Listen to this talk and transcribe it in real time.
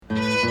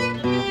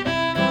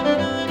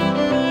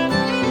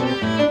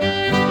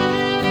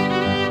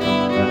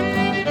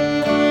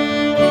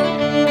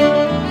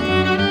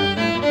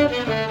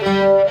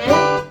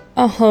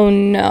Oh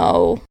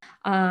no.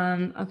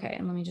 Okay,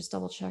 and let me just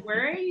double check.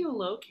 Where are you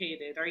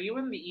located? Are you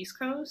in the East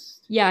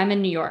Coast? Yeah, I'm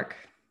in New York.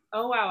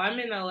 Oh wow, I'm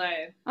in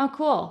LA. Oh,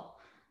 cool.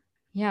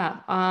 Yeah.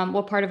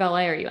 What part of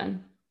LA are you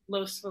in?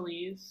 Los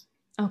Feliz.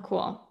 Oh,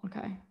 cool.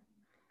 Okay.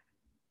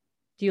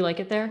 Do you like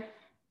it there?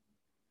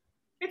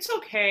 It's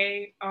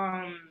okay.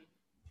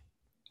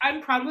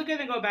 I'm probably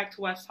gonna go back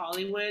to West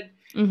Hollywood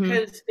Mm-hmm.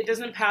 because it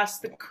doesn't pass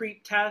the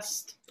creep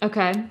test.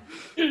 Okay.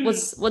 Well,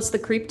 What's the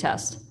creep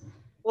test?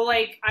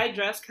 like I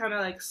dress kind of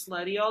like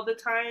slutty all the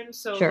time,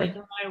 so like Sure.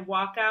 when I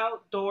walk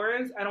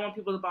outdoors, I don't want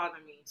people to bother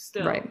me.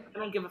 Still, Right. I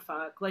don't give a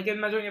fuck. Like I'm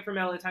not doing it for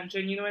male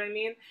attention. You know what I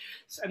mean?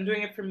 So I'm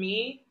doing it for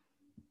me.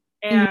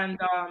 Mhm. And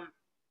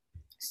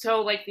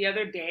so like the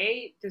other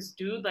day, this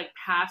dude like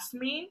passed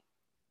me,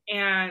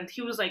 and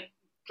he was like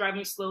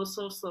driving slow,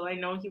 slow, slow. I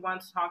know he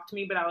wanted to talk to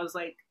me, but I was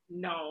like,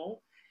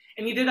 no.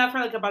 And he did that for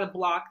like about a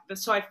block.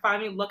 So I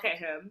finally look at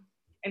him,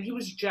 and he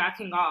was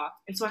jacking off,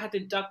 and so I had to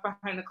duck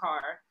behind the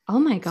car Oh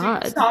my so he could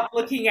God. stop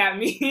looking at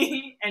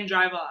me and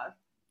drive off.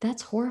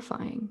 That's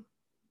horrifying.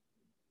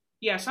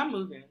 Yes, I'm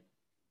moving.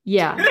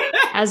 Yeah,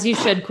 as you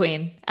should,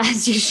 Queen.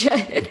 As you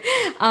should.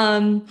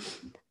 Um,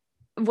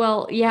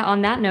 well, yeah,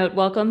 on that note,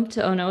 welcome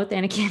to Oh No with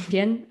Anna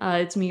Campion.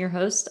 It's me, your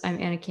host. I'm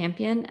Anna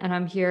Campion, and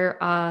I'm here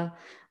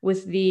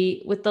with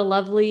the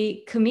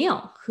lovely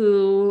Camille,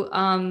 who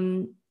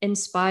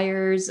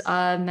inspires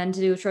men to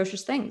do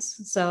atrocious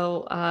things.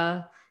 So,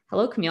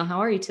 hello, Camille. How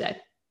are you today?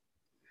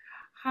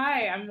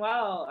 Hi, I'm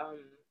well.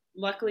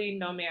 Luckily,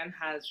 no man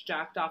has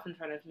jacked off in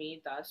front of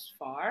me thus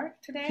far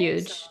today, so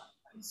Huge.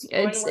 it's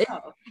going It's it,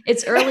 well.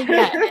 it's early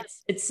yet.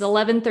 It's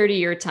 11:30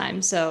 your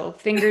time, so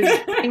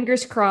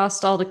fingers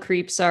crossed all the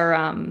creeps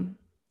are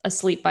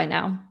asleep by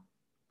now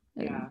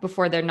Yeah.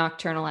 before their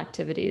nocturnal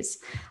activities.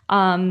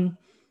 Um,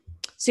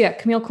 so yeah,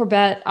 Camille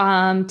Corbett,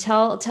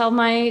 tell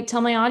my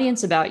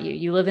audience about you.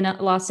 You live in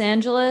Los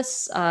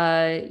Angeles.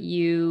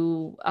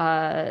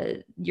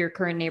 Your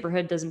current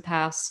neighborhood doesn't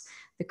pass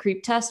the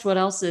creep test. What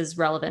else is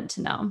relevant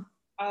to know?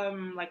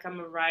 Like I'm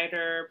a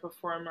writer,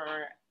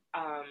 performer,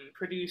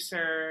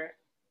 producer.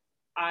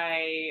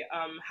 I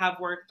have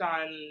worked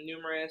on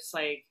numerous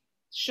like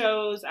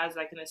shows as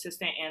like an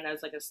assistant and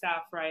as like a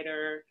staff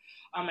writer.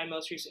 My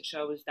most recent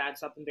show was Dad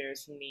Stop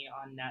Embarrassing Me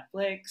on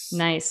Netflix.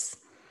 Nice.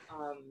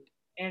 Um,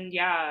 and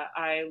yeah,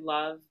 I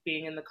love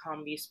being in the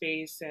comedy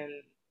space and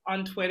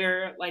on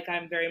Twitter. Like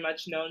I'm very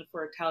much known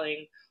for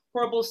telling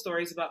horrible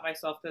stories about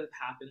myself that have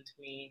happened to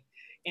me,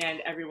 and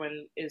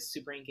everyone is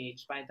super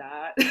engaged by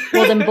that.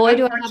 Well, then, boy,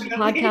 do I have a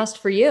Unfortunately, podcast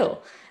for you.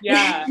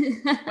 yeah.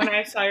 When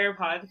I saw your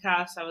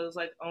podcast, I was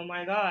like, oh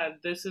my God,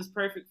 this is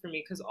perfect for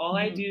me because all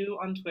I Mhm. do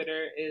on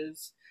Twitter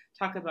is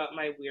talk about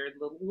my weird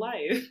little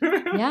life.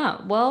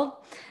 Yeah.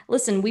 Well,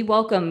 listen, we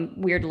welcome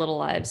weird little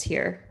lives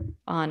here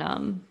on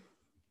on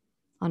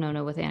Oh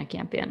No with Anna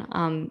Campion.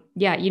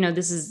 Yeah,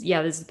 this is a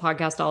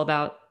podcast all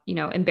about,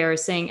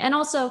 embarrassing, and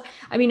also,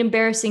 I mean,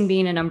 embarrassing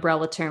being an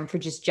umbrella term for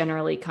just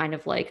generally kind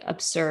of like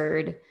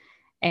absurd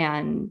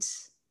and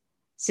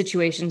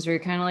situations where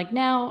you're kind of like,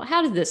 now,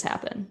 how did this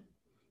happen?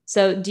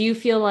 So do you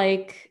feel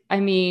like, I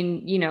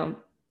mean,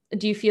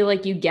 do you feel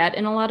like you get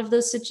in a lot of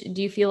those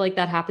do you feel like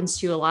that happens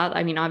to you a lot?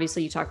 I mean,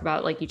 obviously you talk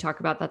about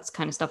that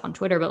kind of stuff on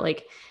Twitter, but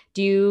like,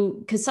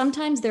 because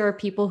sometimes there are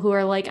people who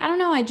are like, I don't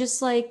know, I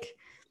just like,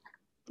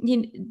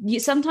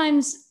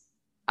 sometimes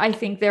I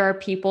think there are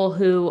people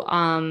who,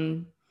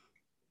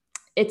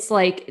 it's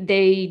like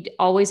they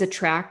always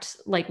attract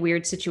like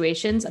weird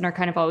situations and are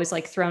kind of always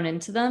like thrown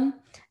into them.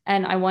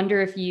 And I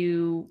wonder if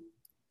you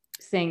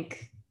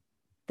think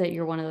that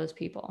you're one of those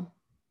people.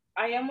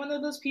 I am one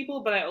of those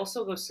people, but I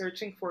also go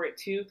searching for it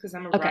too because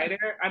I'm a Okay.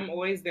 writer. I'm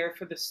always there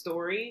for the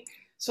story.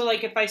 So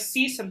like if I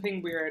see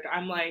something weird,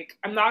 I'm like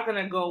I'm not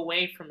going to go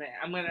away from it.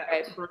 I'm going to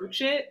Right.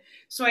 approach it.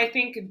 So I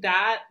think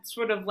that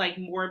sort of like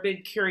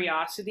morbid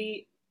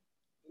curiosity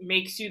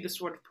makes you the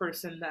sort of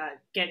person that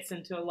gets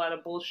into a lot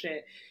of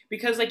bullshit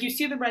because like you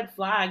see the red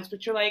flags,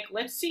 but you're like,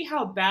 let's see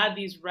how bad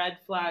these red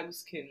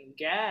flags can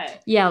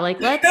get. Yeah, like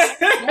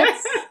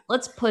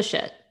let's push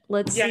it.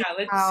 Let's Yeah, see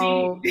let's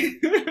see.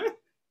 how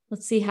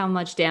let's see how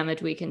much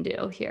damage we can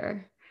do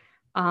here.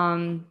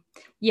 Um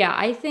yeah,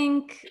 I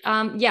think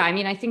yeah, I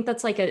mean I think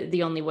that's like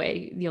the only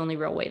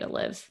real way to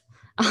live.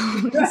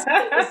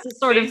 Is to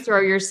sort of throw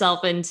Basically,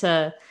 yourself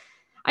into,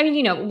 I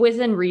mean,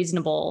 within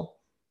reasonable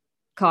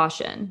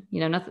caution,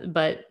 nothing,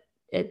 but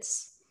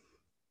it's,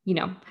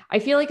 I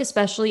feel like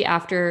especially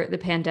after the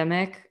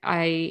pandemic,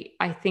 I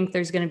think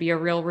there's going to be a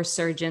real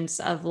resurgence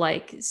of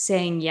like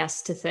saying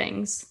yes to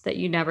things that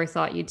you never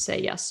thought you'd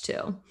say yes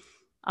to.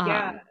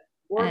 yeah. Um,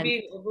 Or and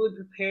being overly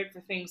prepared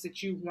for things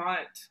that you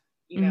want,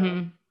 you know.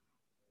 mhm.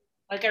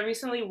 Like I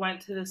recently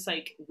went to this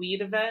like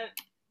weed event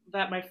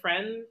that my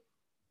friend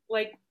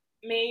like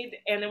made,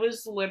 and it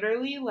was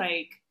literally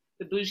like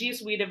the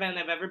bougiest weed event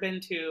I've ever been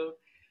to.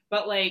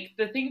 But like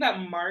the thing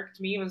that marked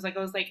me was like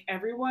I was like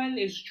everyone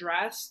is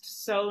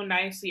dressed so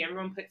nicely.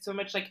 Everyone put so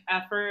much like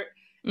effort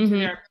into Mhm.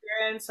 their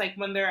parents, like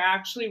when they're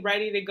actually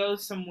ready to go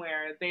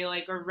somewhere, they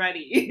like are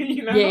ready,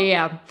 you Yeah, know?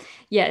 yeah.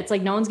 Yeah, it's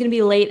like no one's gonna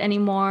be late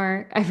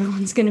anymore.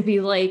 Everyone's gonna be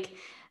like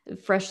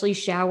freshly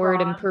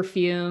showered and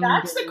perfumed.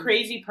 That's the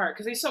crazy part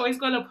because I used to always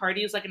go to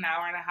parties like an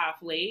hour and a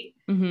half late.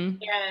 Mm-hmm.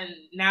 And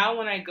now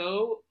when I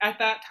go at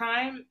that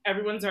time,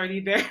 everyone's already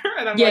there.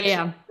 And I'm Yeah, like, should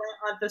yeah, I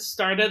go at the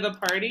start of the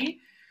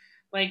party?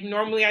 Like,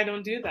 normally I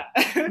don't do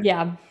that.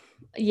 yeah.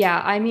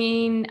 Yeah, I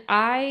mean,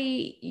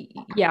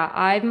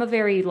 I'm a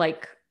very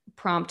like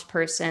prompt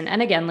person.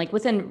 And again, like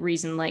within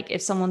reason, like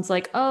if someone's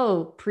like,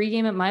 oh,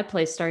 pregame at my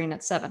place starting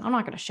at 7, I'm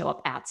not gonna show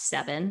up at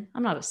 7.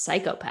 I'm not a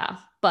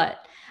psychopath,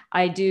 but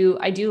I do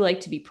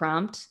like to be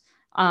prompt.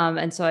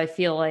 And so I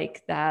feel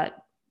like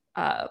that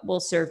will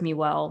serve me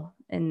well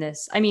in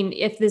this. I mean,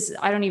 if this,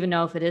 I don't even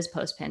know if it is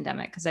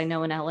post-pandemic, because I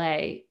know in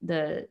LA,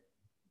 the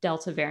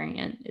Delta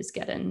variant is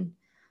getting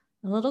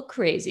a little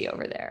crazy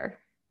over there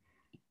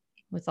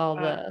with all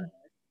uh, the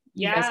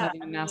you guys yeah,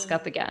 having I to mask mean,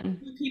 up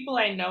again. 2 people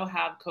I know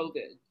have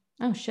COVID.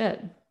 Oh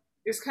shit.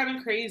 It's kind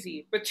of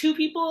crazy. But 2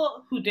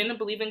 people who didn't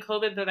believe in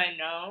COVID that I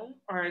know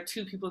are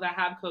 2 people that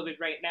have COVID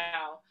right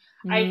now.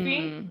 I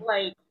think Mm,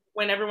 like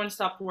when everyone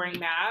stopped wearing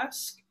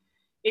masks,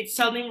 it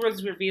suddenly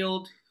was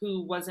revealed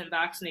who wasn't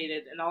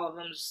vaccinated and all of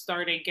them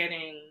started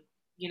getting,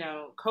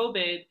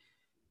 COVID.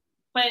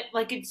 But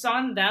like it's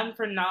on them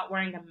for not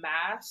wearing a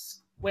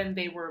mask when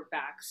they were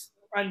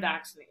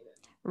unvaccinated.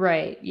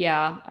 right.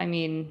 Yeah. I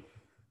mean,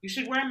 You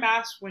should wear a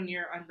mask when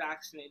you're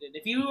unvaccinated.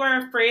 If you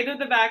are afraid of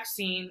the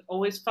vaccine,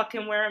 always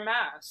fucking wear a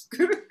mask.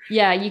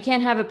 yeah, you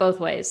can't have it both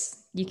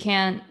ways. You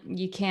can't,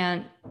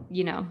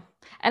 you know.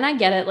 And I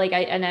get it. Like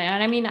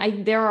I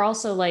mean, there are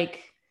also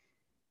like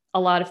a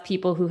lot of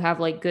people who have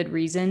like good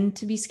reason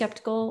to be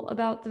skeptical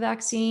about the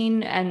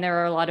vaccine. And there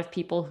are a lot of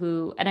people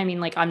who, and I mean,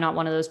 like, I'm not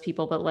one of those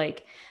people, but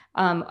like,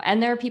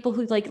 and there are people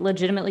who like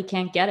legitimately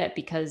can't get it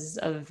because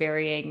of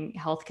varying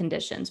health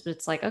conditions. But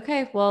it's like,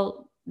 okay,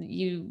 well,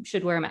 you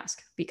should wear a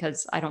mask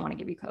because I don't want to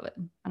give you COVID.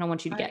 I don't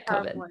want you to I get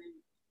have COVID. like,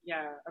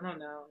 yeah, I don't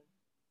know.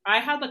 I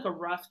had like a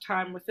rough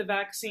time with the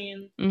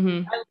vaccine.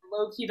 Mm-hmm. I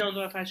low key don't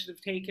know if I should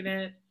have taken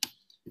it,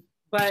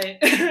 but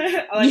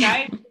like Yeah.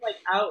 I like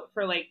out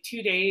for like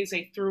 2 days.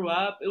 I threw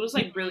up. It was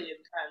like really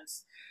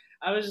intense.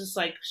 I was just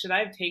like, should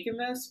I have taken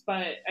this?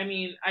 But I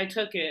mean, I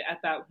took it at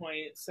that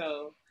point.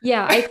 So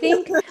Yeah, I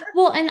think,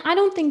 well, and I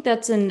don't think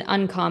that's an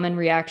uncommon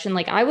reaction.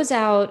 Like I was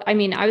out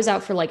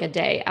for like a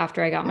day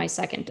after I got my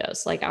second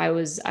dose. Like I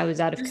was out of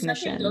the second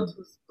commission. dose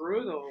was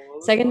brutal. It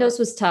was Second horrible. dose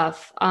was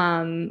tough.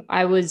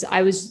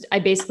 I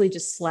basically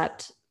just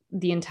slept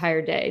the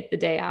entire day, the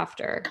day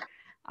after.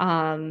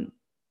 Um,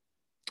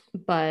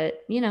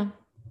 but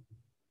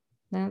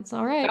that's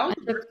all right. That was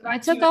the worst I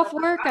vaccine took I've off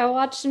ever work. had. I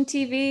watched some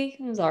TV.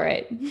 It was all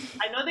right.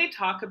 I know they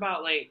talk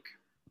about like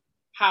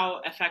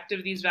how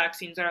effective these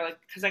vaccines are, like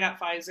because I got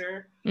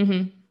Pfizer.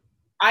 Hmm.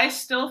 I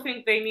still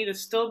think they need to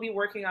still be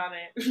working on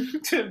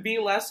it to be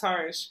less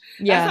harsh.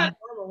 That's Yeah. not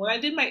normal. When I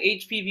did my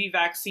HPV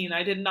vaccine,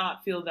 I did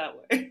not feel that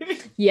way.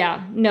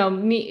 Yeah. No,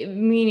 me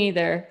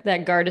neither.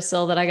 That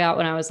Gardasil that I got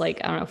when I was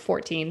like, I don't know,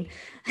 14.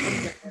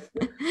 I'm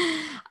dead.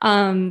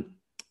 um,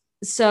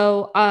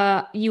 so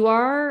you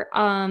are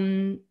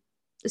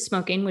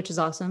smoking, which is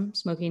awesome,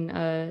 smoking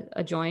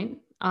a joint.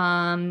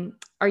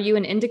 Are you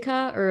an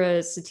indica or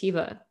a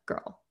sativa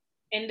girl?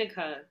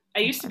 Indica. I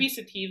used to Okay. be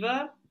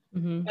sativa,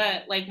 Mm-hmm.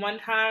 but like one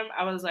time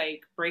I was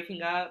like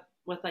breaking up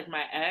with like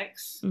my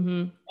ex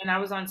Mm-hmm. and I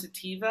was on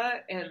sativa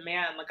and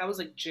man, like I was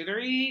like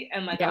jittery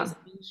and like I Yeah. was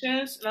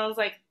anxious and I was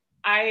like,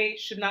 I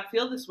should not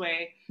feel this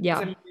way because Yeah.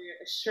 I'm very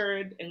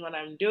assured in what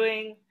I'm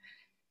doing.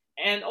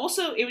 And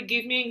also, it would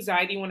give me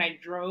anxiety when I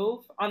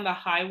drove on the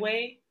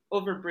highway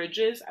over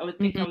bridges. I would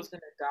think I Mm-hmm. was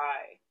gonna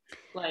die.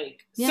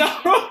 Like, so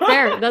Yeah.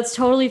 Fair. That's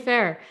totally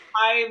fair.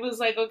 I was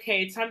like,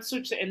 okay, it's time to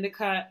switch to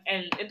indica.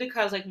 And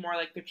indica is like more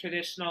like the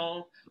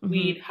traditional Mm-hmm.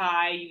 weed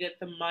high. You get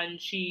the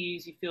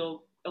munchies, you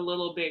feel a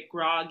little bit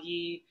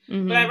groggy. But I'd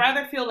Mm-hmm.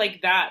 rather feel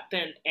like that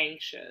than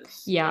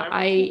anxious. Yeah. I'd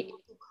rather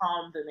feel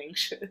calm than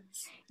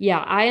anxious.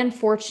 I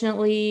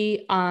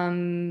unfortunately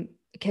can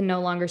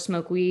no longer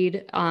smoke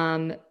weed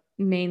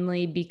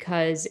mainly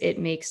because it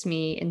makes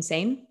me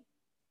insane.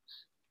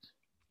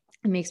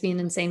 It makes me an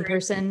insane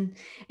person.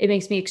 It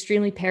makes me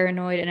extremely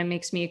paranoid and it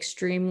makes me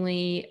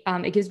extremely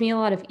it gives me a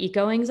lot of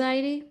eco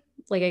anxiety.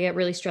 Like I get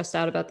really stressed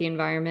out about the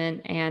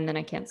environment and then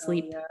I can't Oh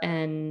sleep yeah.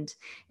 and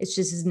it's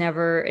just is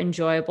never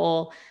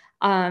enjoyable.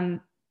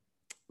 Um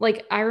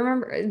like I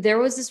remember there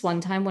was this one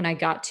time when I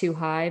got too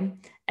high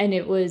and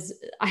I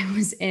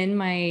was in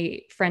my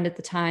friend at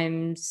the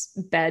time's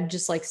bed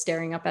just like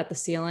staring up at the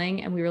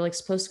ceiling and we were like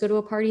supposed to go to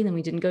a party and then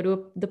we didn't go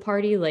to the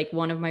party. Like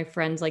one of my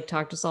friends like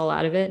talked us all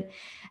out of it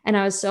and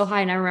I was so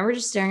high and I remember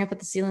just staring up at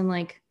the ceiling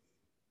like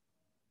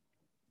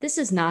this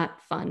is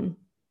not fun.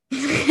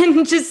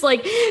 And just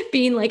like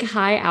being like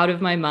high out of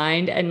my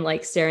mind and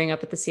like staring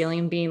up at the ceiling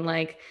and being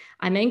like,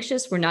 I'm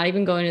anxious. We're not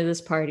even going to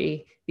this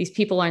party. These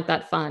people aren't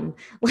that fun.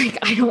 Like,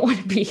 I don't want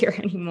to be here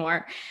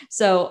anymore.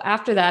 So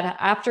after that,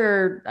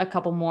 after a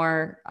couple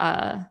more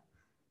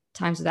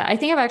times of that, I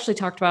think I've actually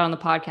talked about it on the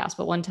podcast,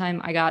 but one time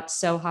I got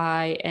so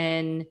high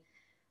in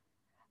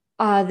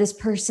this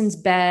person's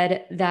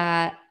bed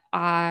that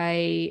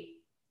I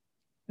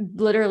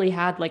literally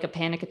had like a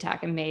panic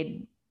attack and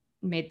made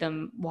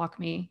them walk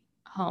me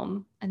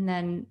home. And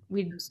then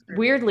we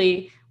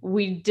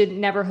didn't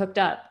never hooked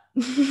up.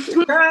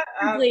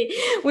 um,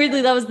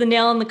 Weirdly, that was the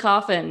nail in the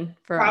coffin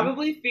for him.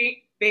 probably think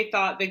they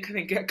thought they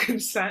couldn't get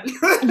consent.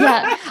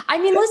 Yeah. I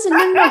mean, listen,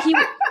 no,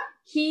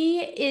 he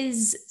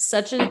is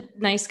such a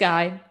nice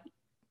guy.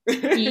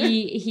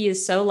 He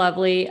is so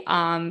lovely.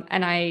 And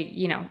I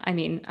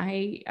mean,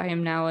 I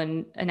am now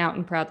an out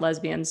and proud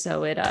lesbian,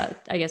 so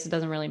I guess it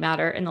doesn't really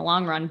matter in the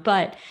long run.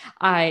 But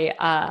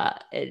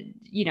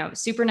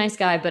super nice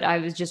guy. But I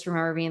was just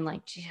remember being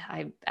like, gee,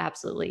 I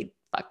absolutely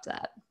fucked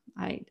that.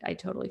 I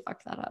totally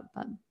fucked that up.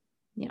 But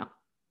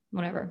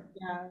whatever.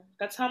 Yeah,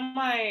 that's how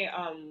my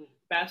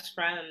best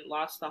friend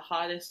lost the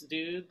hottest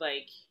dude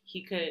like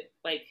he's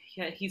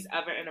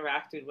ever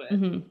interacted with.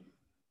 Mm-hmm.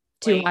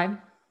 Too Like high.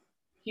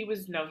 he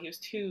was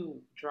too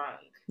drunk.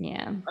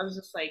 Yeah. I was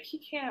just like, he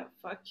can't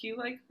fuck you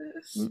like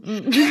this.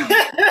 And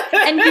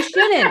he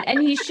shouldn't.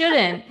 And he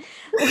shouldn't.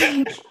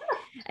 Like,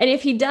 and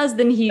if he does,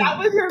 then that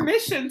was your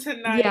mission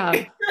tonight.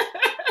 Yeah.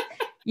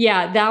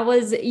 Yeah, that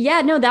was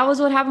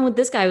what happened with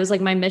this guy. It was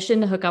like my mission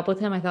to hook up with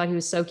him. I thought he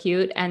was so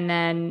cute. And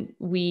then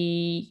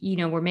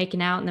we're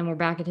making out and then we're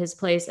back at his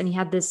place. And he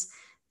had this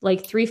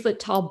like 3-foot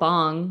tall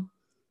bong.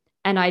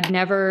 And I'd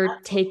never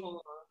taken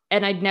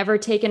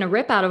a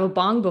rip out of a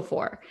bong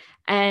before.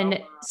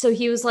 And so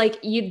he was like,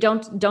 you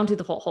don't do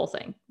the whole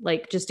thing.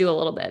 Like just do a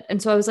little bit.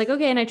 And so I was like,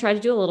 okay. And I tried to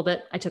do a little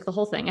bit. I took the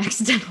whole thing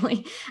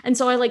accidentally. And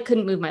so I like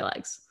couldn't move my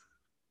legs.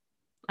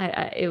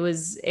 It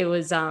was that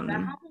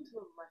happened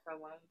to my friend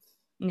once.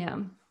 Yeah.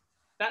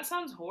 That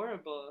sounds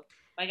horrible.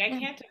 Like I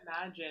can't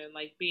imagine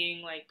like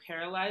being like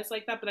paralyzed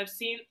like that. But I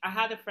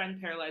had a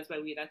friend paralyzed by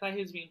weed. I thought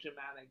he was being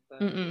dramatic,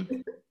 but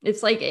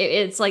it's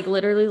like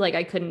literally like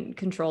I couldn't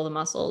control the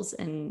muscles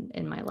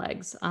in my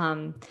legs.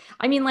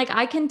 I mean, like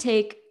I can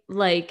take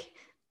like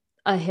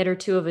a hit or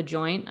two of a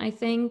joint, I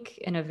think,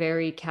 in a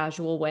very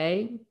casual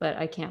way, but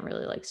I can't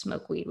really like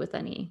smoke weed with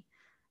any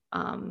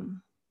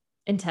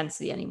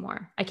intensity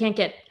anymore. I can't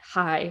get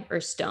high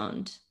or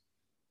stoned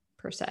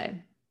per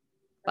se.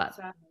 But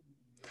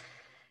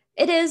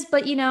it is,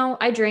 but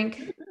I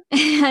drink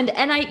and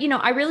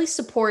I really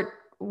support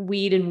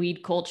weed and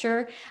weed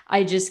culture.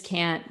 I just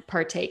can't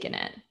partake in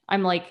it.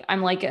 I'm a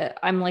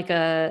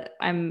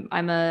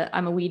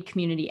weed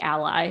community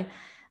ally.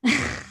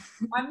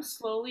 I'm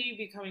slowly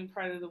becoming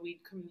part of the weed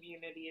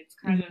community. It's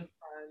kind of fun.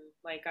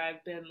 Like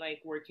I've been like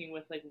working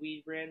with like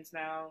weed brands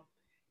now,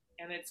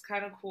 and it's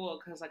kind of cool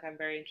because like I'm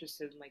very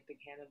interested in like the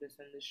cannabis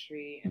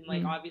industry, and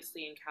like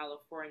obviously in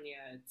California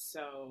it's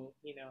so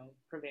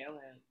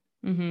prevalent.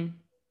 Mm-hmm.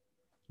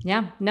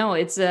 Yeah, no,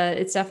 it's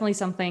definitely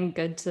something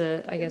good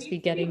to I guess be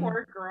getting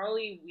more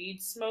girly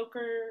weed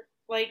smoker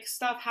like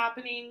stuff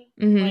happening.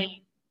 Mm-hmm. Like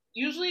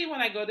usually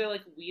when I go to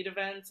like weed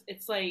events,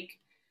 it's like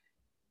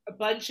a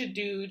bunch of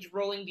dudes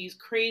rolling these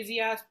crazy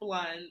ass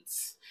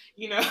blunts,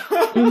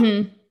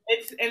 Mm-hmm.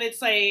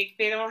 It's like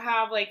they don't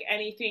have like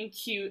anything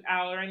cute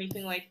out or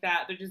anything like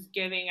that. They're just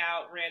giving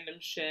out random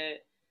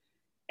shit.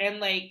 And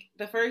like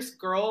the first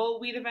girl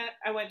weed event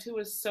I went to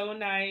was so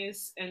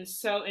nice and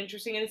so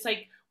interesting. And it's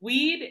like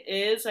weed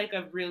is like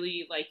a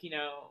really like,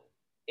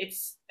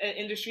 it's an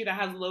industry that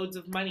has loads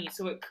of money,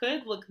 so it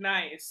could look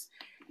nice.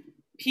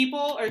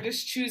 People are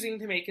just choosing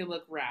to make it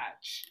look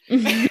ratch.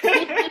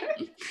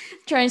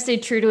 Trying to stay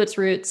true to its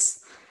roots.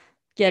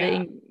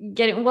 Getting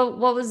what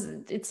was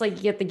it's like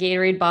you get the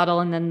Gatorade bottle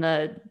and then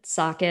the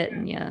socket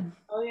and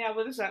Oh yeah,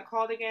 what is that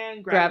called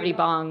again? Gravity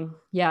bong.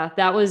 Yeah,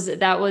 that was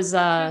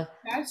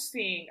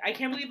disgusting. I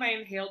can't believe I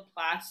inhaled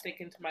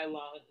plastic into my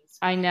lungs.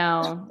 I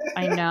know.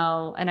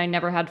 And I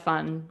never had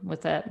fun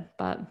with it,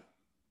 but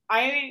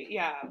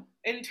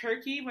in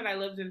Turkey, when I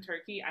lived in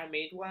Turkey, I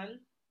made one.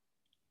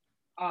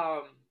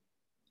 I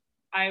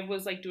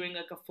was like doing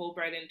like a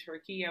Fulbright in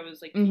Turkey. I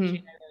was like teaching at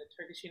a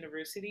Turkish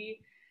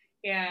university,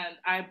 and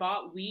I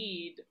bought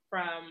weed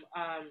from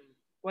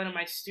one of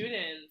my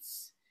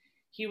students.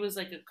 He was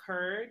like a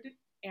Kurd,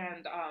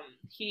 and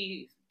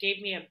he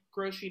gave me a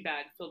grocery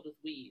bag filled with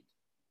weed.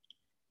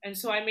 And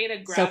so I made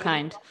a so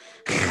kind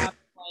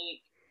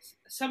like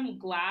some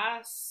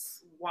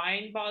glass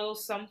wine bottle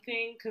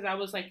something because I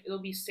was like it'll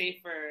be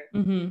safer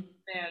than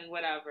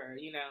whatever.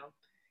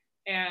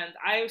 And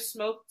I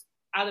smoked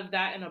out of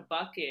that in a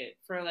bucket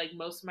for like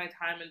most of my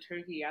time in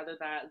Turkey out of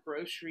that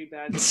grocery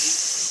bag. And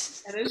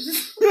it's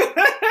just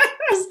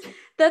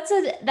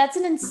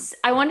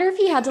I wonder if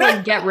he had to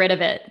like get rid of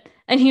it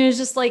and he was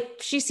just like,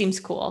 she seems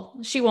cool,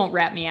 she won't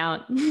rat me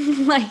out.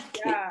 Like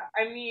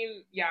I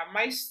mean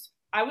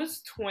I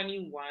was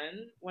 21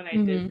 when I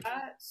did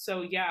that,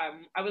 so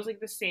I was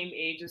like the same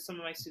age as some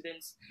of my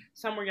students.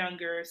 Some were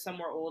younger, some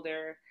were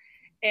older,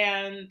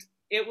 and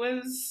it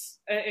was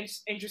an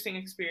interesting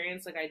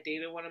experience. Like I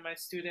dated one of my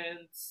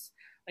students.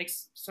 Like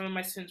some of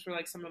my students were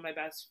like some of my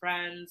best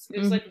friends. It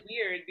was like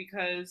weird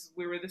because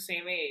we were the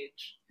same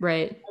age.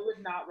 Right. I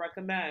would not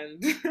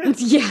recommend.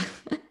 Yeah.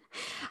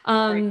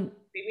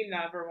 maybe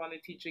never want to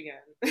teach again.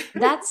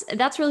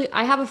 That's really,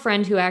 I have a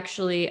friend who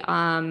actually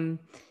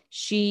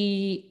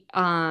she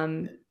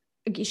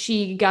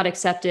she got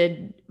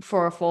accepted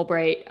for a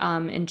Fulbright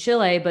in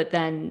Chile, but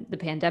then the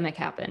pandemic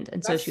happened.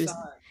 And so That she was,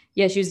 sucks.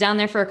 yeah, she was down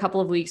there for a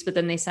couple of weeks, but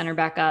then they sent her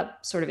back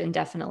up sort of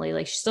indefinitely.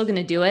 Like she's still going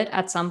to do it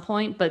at some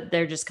point, but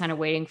they're just kind of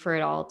waiting for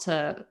it all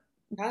to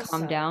That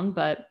calm sucks. down.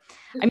 But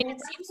The I mean, it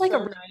Fulbright's seems like a so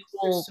really nice.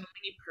 There's cool, so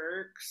many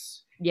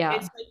perks. yeah.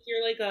 It's like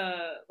you're like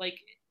a like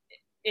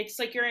it's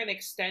like you're an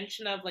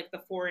extension of like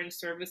the foreign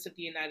service of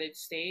the United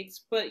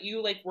States, but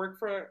you like work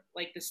for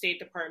like the State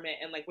Department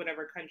in like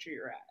whatever country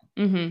you're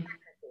at. Hmm.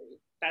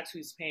 That's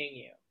who's paying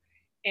you.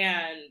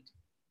 And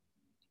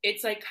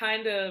it's like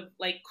kind of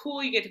like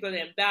cool. You get to go to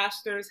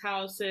ambassadors'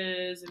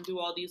 houses and do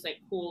all these like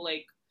cool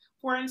like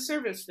foreign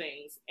service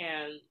things.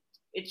 And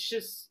it's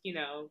just,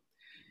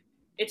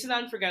 it's an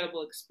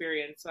unforgettable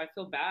experience. So I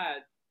feel bad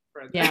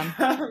for Yeah.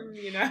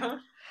 them,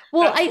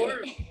 Well, That's I,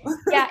 horrible.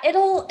 yeah,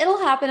 it'll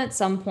happen at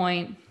some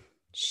point. It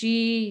was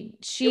She,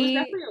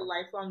 definitely a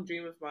lifelong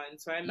dream of mine,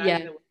 so I yeah.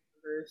 imagine it was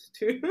hers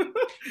too.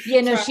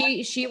 Yeah, no, So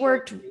I she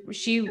worked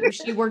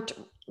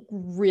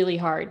really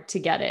hard to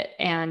get it.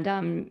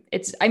 And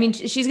it's, I mean,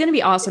 she's gonna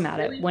be awesome it's at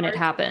it really when it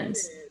hard to get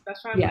happens. it.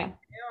 That's why I'm Yeah. like, damn.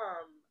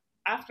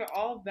 After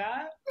all of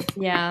that,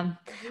 Yeah.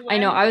 you I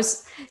know. landed.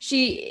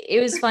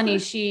 It was funny.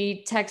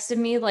 She texted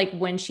me like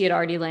when she had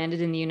already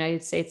landed in the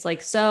United States,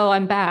 like, so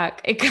I'm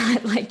back. It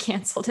got like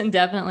canceled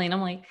indefinitely. And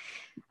I'm like,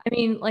 I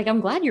mean, like, I'm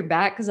glad you're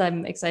back because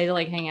I'm excited to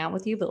like hang out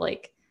with you, but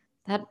like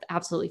that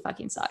absolutely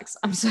fucking sucks.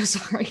 I'm so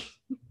sorry.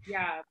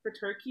 Yeah, for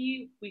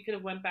Turkey, we could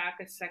have went back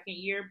a second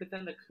year, but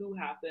then the coup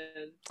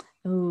happened.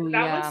 Oh And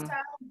that was yeah.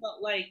 sad,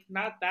 but like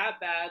not that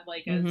bad,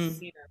 like as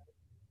Hmm.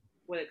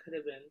 what it could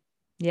have been.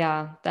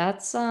 Yeah,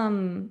 that's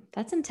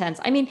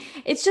intense. I mean,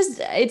 it's just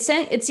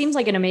it seems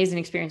like an amazing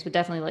experience, but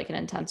definitely like an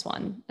intense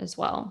one as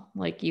well.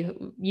 Like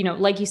you know,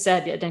 like you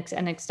said,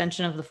 an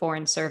extension of the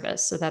foreign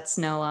service. So that's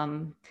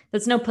no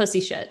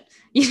pussy shit.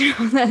 You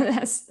know,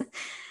 that's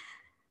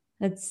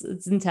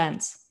it's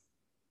intense.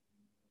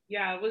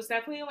 Yeah, it was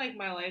definitely like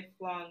my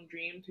lifelong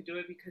dream to do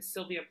it because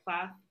Sylvia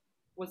Plath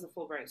was a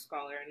Fulbright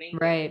scholar in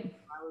England. Right.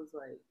 I was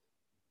like,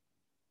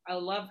 I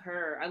love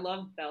her. I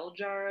love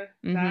Beljar.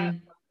 That Hmm.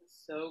 book is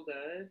so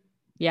good.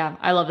 Yeah,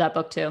 I love that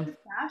book too. The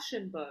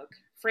fashion book.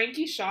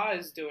 Frankie Shaw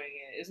is doing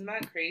it. Isn't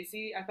that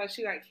crazy? I thought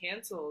she got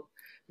canceled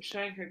for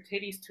showing her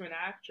titties to an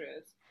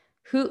actress.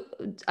 Who,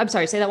 I'm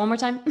sorry, say that one more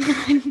time.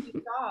 Frankie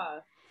Shaw,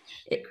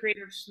 the It-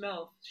 creator of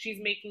Smilf, she's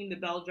making the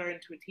Beljar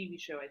into a TV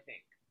show, I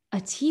think. a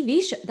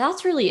TV show.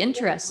 That's really Yeah,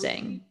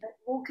 interesting.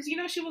 well, because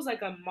she was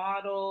like a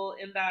model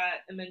in that,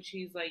 and then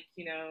she's like,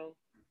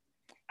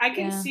 I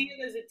can Yeah. see it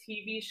as a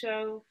TV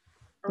show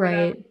or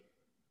whatever, Right.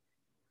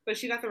 but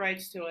she got the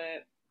rights to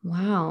it.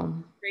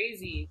 Wow.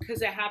 Crazy,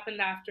 because it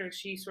happened after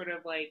she sort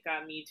of like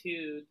got me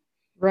too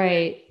with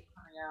Right.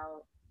 coming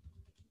out.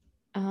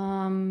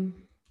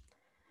 Um,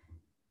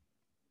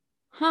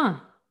 huh.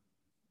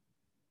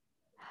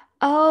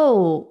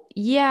 Oh,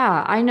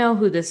 yeah, I know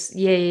who this.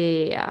 Yeah, yeah,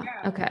 yeah, yeah.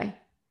 Yeah, Okay.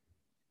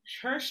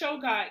 her show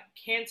got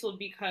canceled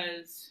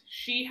because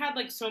she had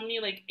like so many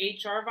like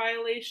HR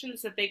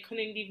violations that they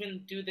couldn't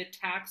even do the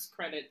tax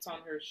credits on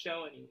her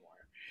show anymore.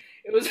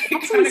 It was like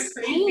That's kind of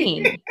crazy.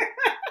 insane.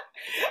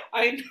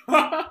 I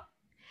know. It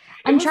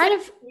I'm was like trying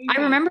to, I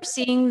crazy. remember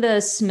seeing the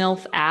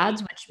Smilf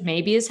ads, which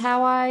maybe is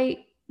how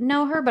I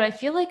know her, but I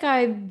feel like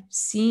I've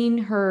seen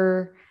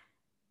her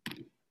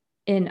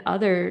in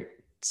other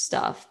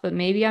stuff, but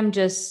maybe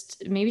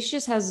she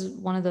just has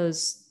one of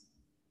those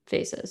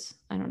faces.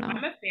 I don't know.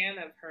 I'm a fan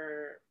of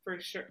her for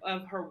sure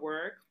of her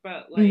work,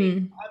 but like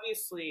Hmm.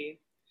 obviously,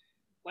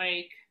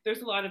 like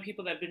there's a lot of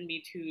people that have been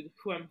Me Too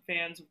who I'm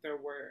fans of their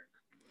work.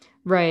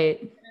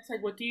 Right. And it's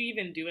like, what do you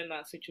even do in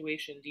that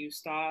situation? Do you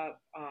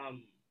stop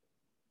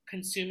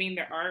consuming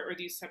their art, or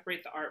do you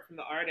separate the art from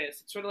the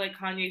artist? It's sort of like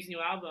Kanye's new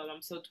album.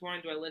 I'm so torn.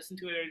 Do I listen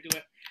to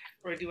it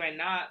or do I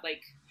not?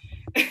 Like,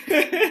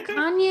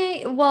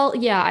 Kanye, well,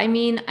 yeah, I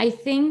mean, I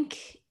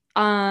think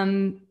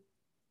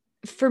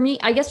for me,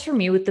 I guess for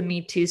me with the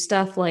Me Too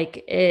stuff,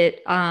 like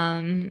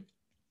I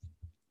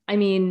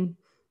mean,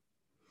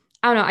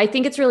 I don't know. I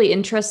think it's really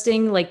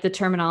interesting, like the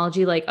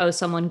terminology, like, oh,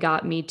 someone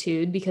got Me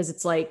Too'd, because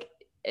it's like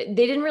they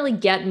didn't really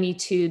get Me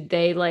Too'd.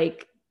 They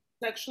like,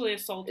 sexually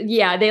assaulted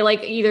yeah, someone. they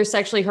like either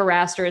sexually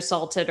harassed or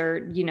assaulted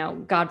or, you know,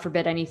 God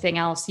forbid anything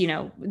else, you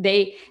know,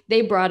 they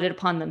brought it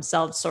upon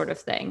themselves sort of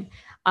thing.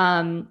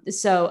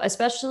 So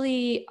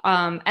especially,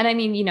 and I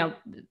mean, you know,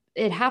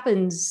 it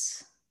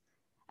happens.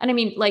 And I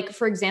mean, like,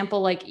 for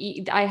example, like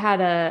I had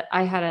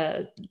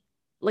a,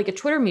 like a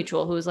Twitter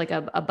mutual who was like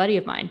a buddy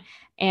of mine.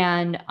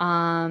 And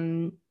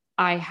and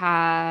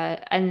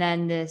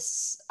then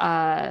this,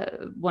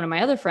 one of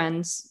my other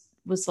friends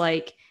was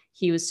like,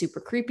 he was super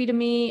creepy to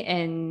me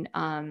and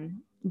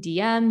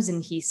DMs,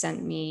 and he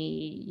sent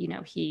me, you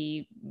know,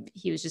 he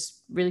was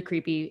just really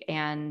creepy.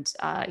 And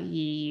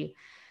he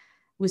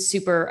was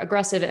super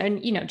aggressive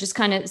and, you know, just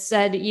kind of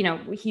said, you know,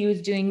 he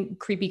was doing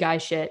creepy guy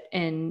shit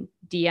in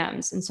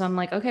DMs. And so I'm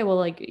like, okay, well,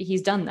 like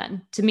he's done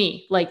then to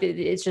me. Like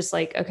it's just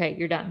like, okay,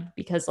 you're done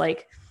because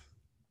like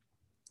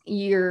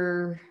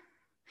you're,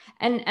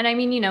 and I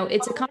mean, you know,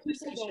 it's a People don't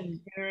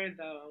conversation. care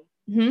though.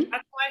 Hmm.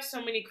 That's why so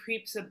many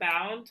creeps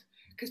abound.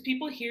 Because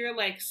people hear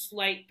like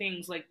slight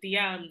things like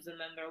DMs, and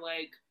then they're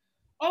like,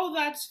 "Oh,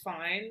 that's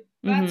fine.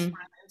 That's Hmm.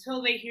 fine."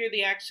 Until they hear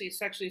they actually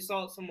sexually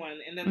assault someone,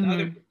 and then the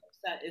other Hmm. people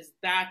upset is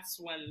that's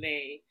when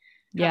they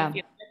kind of Yeah.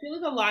 feel. I feel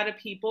like a lot of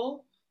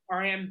people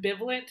are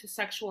ambivalent to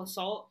sexual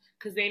assault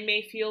because they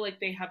may feel like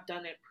they have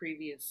done it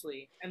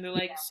previously, and they're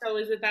like, "So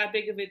is it that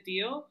big of a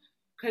deal?"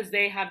 Because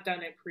they have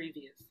done it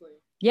previously.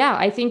 Yeah.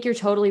 I think you're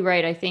totally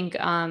right. I think,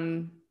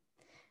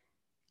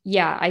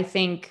 yeah, I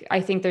think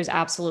there's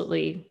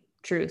absolutely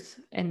truth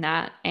in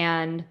that.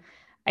 And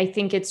I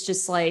think it's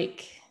just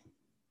like,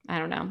 I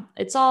don't know.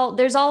 It's all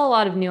there's all a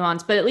lot of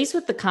nuance, but at least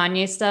with the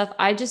Kanye stuff,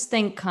 I just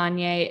think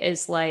Kanye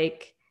is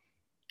like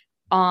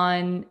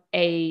on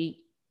a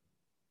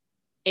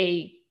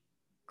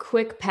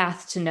quick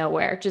path to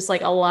nowhere. Just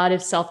like a lot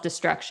of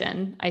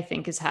self-destruction, I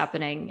think is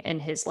happening in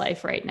his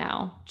life right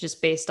now,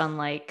 just based on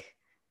like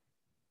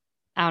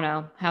I don't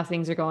know how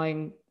things are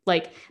going.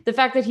 Like the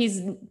fact that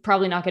he's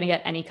probably not going to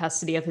get any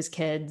custody of his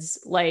kids,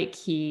 like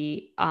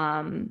he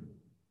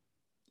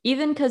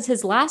even cuz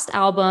his last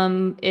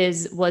album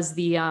is was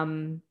the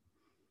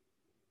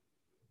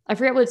I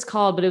forget what it's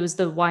called, but it was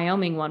the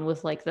Wyoming one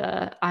with like the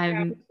Yeah,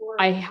 I'm it's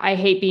horrible. I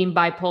hate being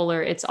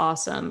bipolar, it's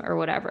awesome or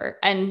whatever.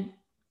 And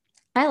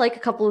I like a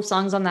couple of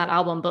songs on that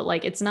album, but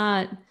like it's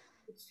not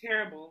It's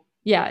terrible.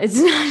 yeah, it's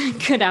not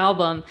a good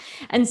album.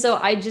 And so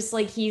I just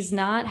like he's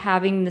not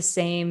having the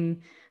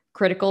same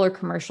critical or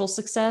commercial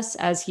success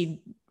as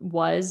he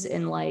was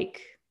in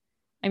like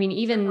I mean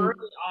The even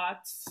early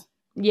aughts.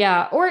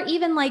 yeah, or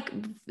even like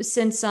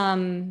since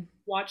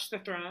Watch the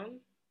Throne.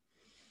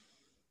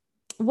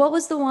 what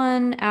was the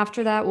one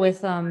after that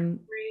with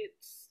Great.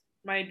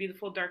 My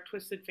Beautiful Dark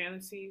Twisted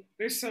Fantasy.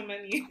 There's so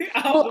many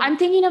well, albums. I'm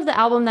thinking of the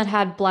album that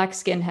had Black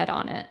Skinhead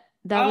on it.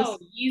 That Oh, was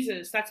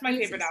Jesus. That's my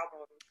favorite Jesus.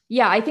 album.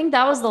 Yeah, I think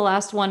that was the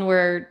last one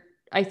where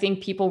I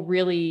think people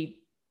really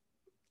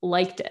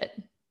liked it.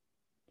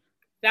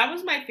 That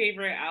was my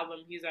favorite album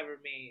he's ever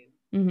made.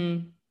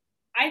 Hmm.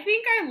 I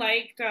think I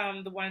liked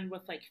the one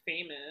with like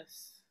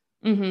Famous.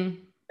 Hmm.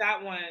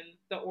 That one,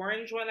 the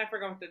orange one. I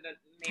forgot what the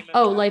name of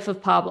Oh, that. Life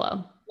of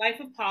Pablo. Life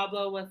of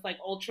Pablo with like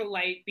Ultra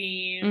Light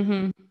Beam,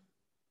 Hmm.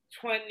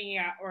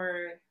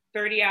 or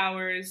 30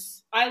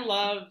 hours. I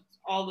loved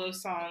all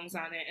those songs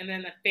on it. And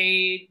then the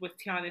Fade with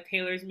Tiana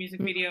Taylor's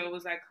music video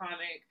was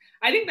iconic.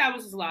 I think that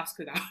was his last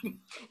good album.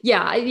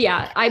 Yeah,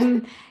 yeah.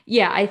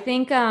 Yeah, I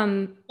think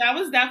That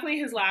was definitely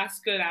his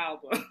last good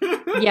album.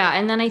 yeah,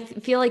 and then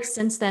feel like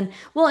since then,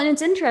 well, and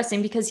it's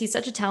interesting because he's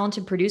such a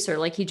talented producer.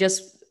 Like he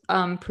just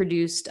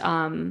produced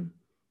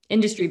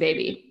Industry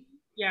Baby,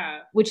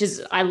 Yeah. which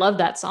is I love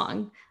that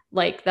song.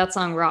 Like that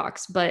song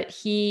rocks, but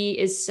he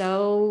is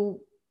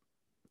so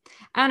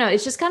I don't know.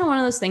 It's just kind of one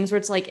of those things where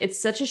it's like it's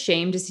such a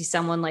shame to see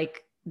someone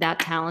like that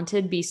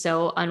talented be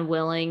so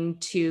unwilling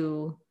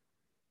to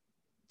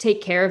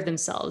take care of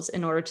themselves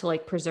in order to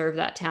like preserve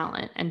that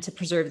talent and to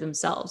preserve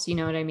themselves. You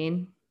know what I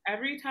mean?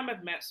 Every time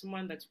I've met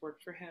someone that's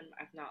worked for him,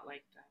 I've not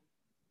liked them.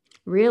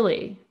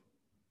 Really?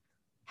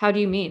 How do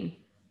you mean?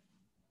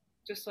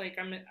 Just like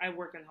I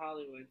work in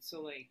Hollywood,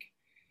 so like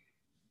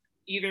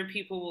either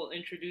people will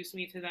introduce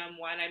me to them.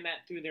 One I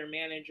met through their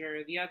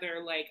manager. The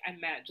other like I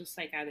met just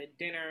like at a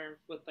dinner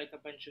with like a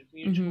bunch of Hmm.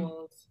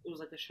 mutuals. It was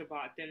like a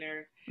Shabbat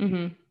dinner,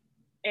 Hmm.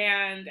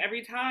 and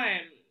every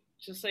time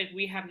just like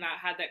we have not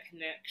had that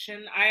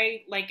connection.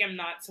 I like am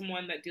not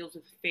someone that deals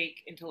with fake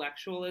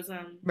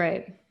intellectualism,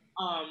 Right.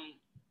 um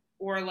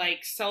or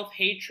like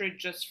self-hatred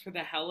just for the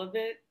hell of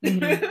it.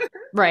 Hmm.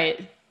 Right.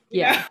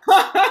 You know.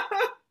 Yeah.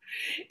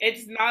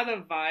 It's not a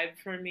vibe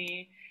for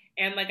me.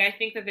 And like I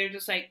think that they're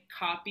just like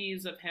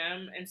copies of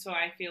him, and so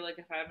I feel like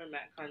if I ever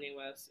met Kanye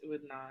West, it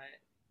would not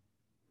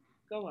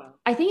go well.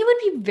 I think it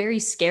would be very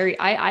scary.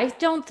 I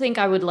don't think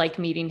I would like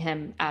meeting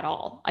him at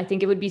all. I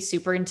think it would be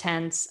super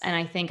intense. And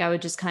I think I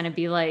would just kind of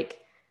be like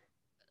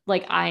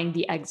eyeing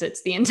the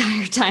exits the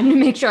entire time to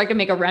make sure I can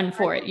make a run I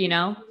for it, don't you think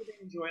know? he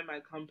would enjoy my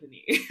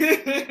company.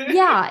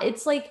 Yeah,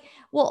 it's like,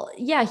 well,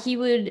 yeah, he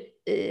would,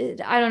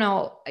 I don't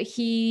know.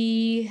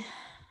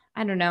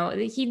 I don't know.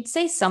 He'd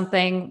say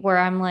something where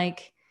I'm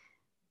like,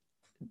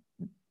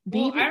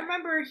 Well, I maybe.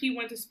 remember he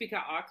went to speak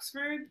at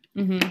Oxford,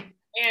 Hmm.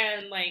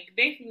 and like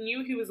they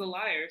knew he was a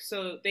liar,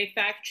 so they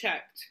fact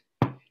checked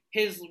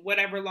his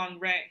whatever long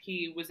rant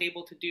he was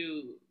able to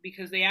do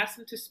because they asked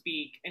him to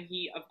speak, and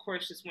he of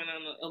course just went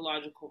on a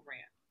illogical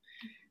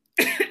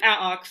rant at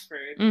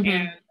Oxford. And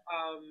Hmm.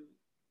 um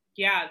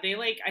yeah, they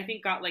like I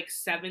think got like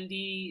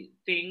 70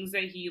 things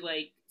that he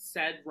like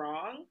said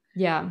wrong.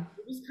 Yeah.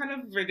 It was kind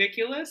of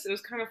ridiculous. It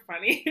was kind of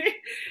funny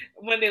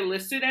when they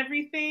listed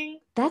everything.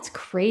 That's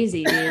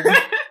crazy, dude.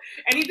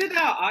 And he did that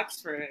at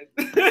Oxford.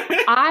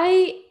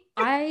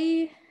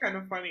 I Kind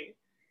of funny.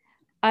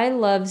 I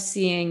love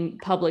seeing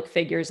public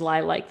figures lie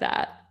like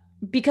that.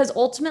 because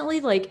ultimately,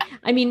 like,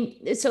 I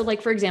mean, so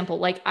like, for example,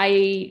 like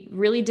I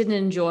really didn't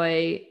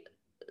enjoy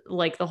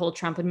like the whole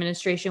Trump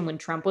administration when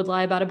Trump would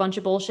lie about a bunch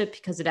of bullshit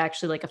because it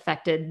actually like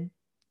affected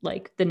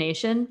like the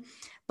nation.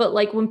 But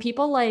like when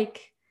people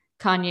like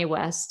Kanye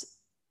West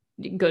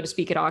go to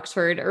speak at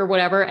Oxford or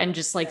whatever and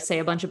just like say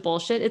a bunch of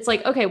bullshit, it's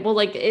like, okay, well,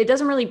 like it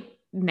doesn't really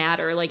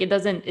matter. Like it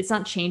doesn't, it's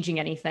not changing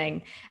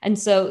anything. And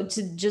so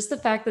to just the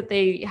fact that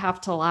they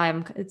have to lie,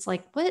 it's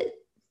like, what?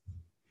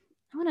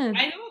 I want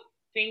I to. don't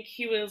think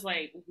he was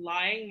like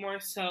lying,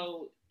 more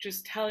so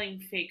just telling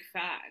fake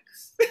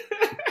facts.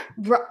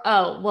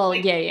 Oh, well,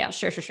 Like, yeah, yeah,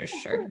 sure, sure, sure,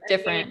 sure. and they would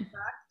Different.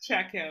 fact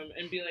check him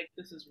and be like,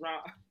 this is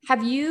wrong.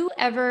 Have you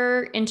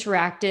ever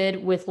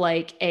interacted with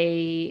like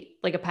a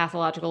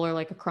pathological or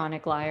like a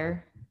chronic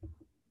liar?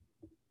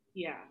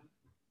 Yeah.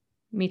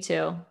 Me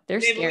too. They're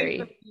They've like the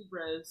scary.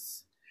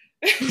 Libras.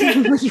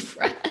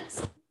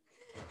 Libras.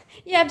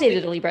 Yeah, I've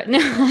dated a Libra. No.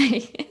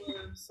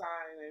 Sign,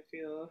 I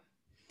feel.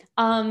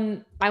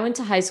 I went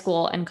to high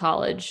school and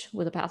college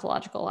with a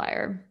pathological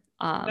liar.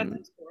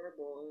 That's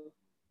horrible.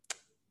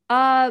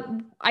 Uh,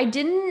 I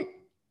didn't.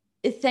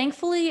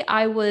 Thankfully,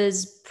 I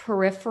was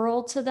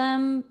peripheral to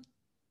them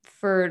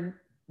for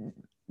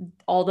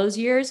all those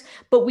years,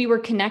 but we were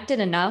connected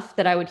enough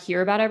that I would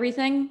hear about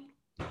everything.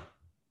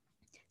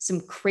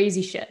 Some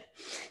crazy shit.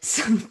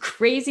 Some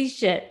crazy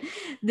shit.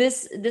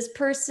 This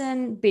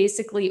person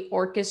basically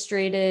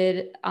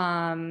orchestrated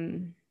I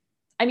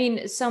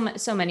mean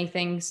so many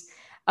things.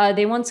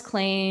 They once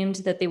claimed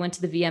that they went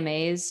to the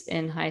VMAs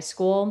in high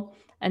school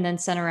and then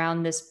sent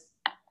around this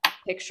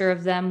picture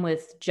of them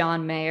with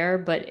John Mayer,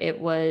 but it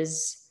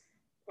was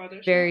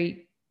Photoshop?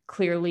 very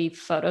clearly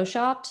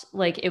photoshopped.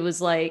 Like it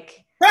was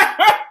like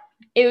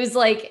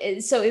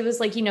so it was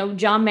like, you know,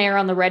 John Mayer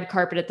on the red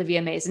carpet at the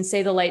VMAs, and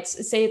say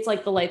it's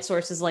like the light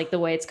source is like the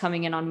way it's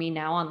coming in on me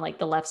now on like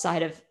the left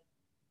side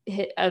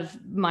of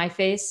my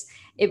face.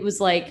 It was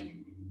like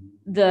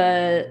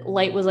the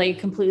light was like a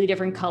completely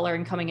different color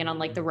and coming in on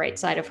like the right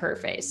side of her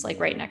face, like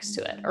right next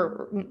to it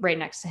or right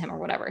next to him or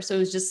whatever. So it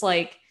was just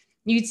like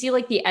you'd see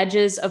like the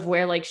edges of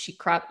where like she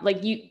cropped,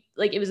 like you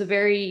like it was a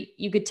very,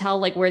 you could tell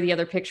like where the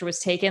other picture was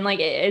taken, like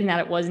and that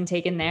it wasn't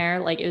taken there,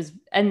 like it was.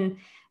 And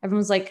everyone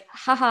was like,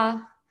 haha.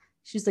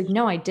 She's like,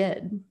 no, I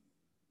did.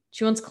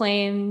 She once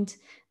claimed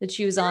that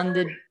she was on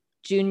the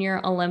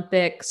junior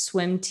Olympic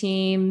swim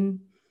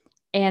team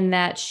and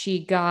that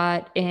she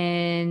got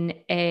in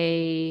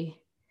a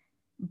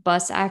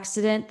bus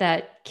accident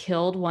that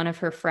killed one of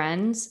her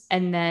friends.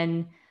 And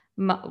then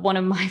one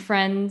of my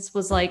friends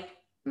was like,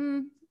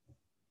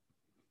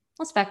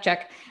 let's fact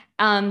check.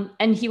 And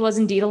he was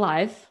indeed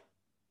alive.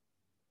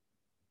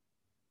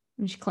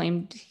 And she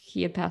claimed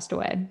he had passed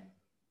away.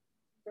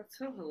 That's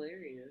so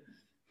hilarious.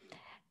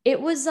 It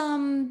was,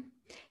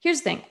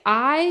 here's the thing.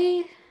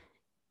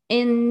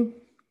 In,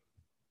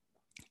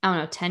 I don't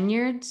know, 10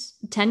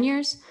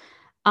 years,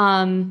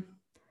 um,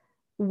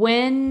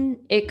 when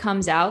it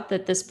comes out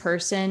that this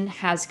person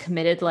has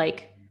committed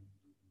like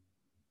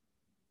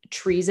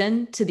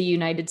treason to the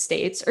United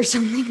States or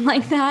something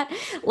like that,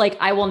 like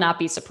I will not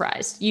be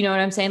surprised. You know what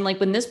I'm saying? Like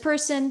when this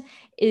person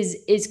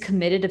is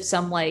committed of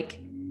some like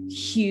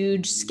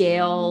huge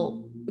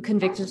scale,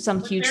 convicted of some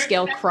But huge there's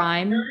scale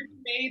crime.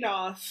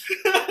 Madoff.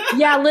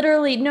 Yeah,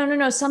 literally. No, no,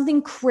 no.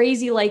 Something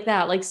crazy like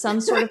that. Like some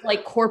sort of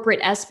like corporate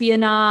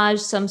espionage,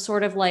 some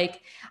sort of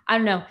like, I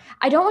don't know.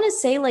 I don't want to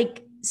say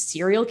like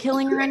serial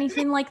killing or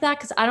anything like that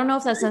because I don't know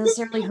if that's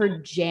necessarily her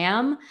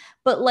jam,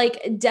 but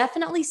like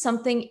definitely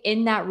something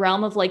in that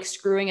realm of like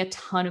screwing a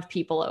ton of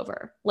people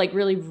over, like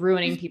really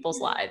ruining She's people's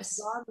gonna be the next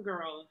lives. Gone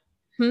Girl.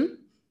 Hmm?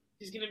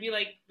 She's gonna be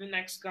like the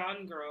next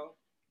Gone Girl.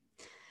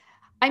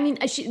 I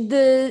mean,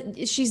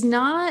 she's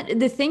not,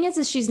 the thing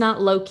is she's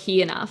not low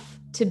key enough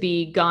to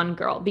be Gone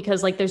Girl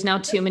because like there's now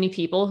too many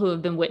people who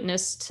have been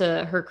witness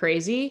to her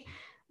crazy,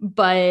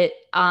 but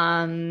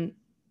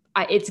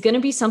it's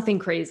gonna be something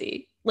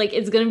crazy. Like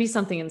it's gonna be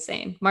something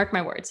insane. Mark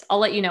my words. I'll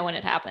let you know when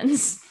it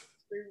happens.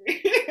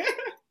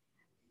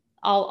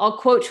 I'll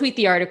quote tweet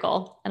the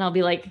article and I'll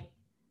be like,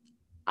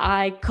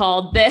 I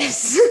called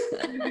this.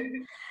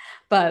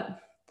 But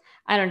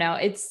I don't know.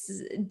 It's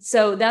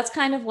so that's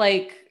kind of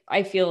like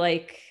I feel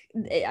like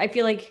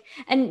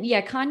and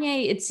yeah,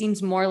 Kanye, it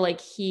seems more like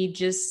he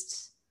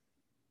just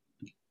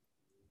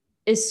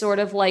is sort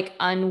of like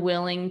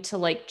unwilling to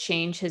like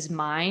change his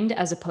mind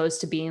as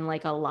opposed to being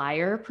like a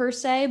liar per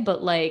se,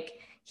 but like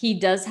he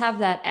does have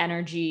that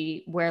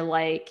energy where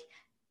like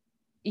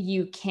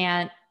you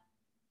can't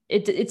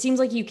it seems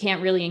like you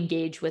can't really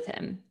engage with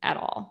him at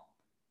all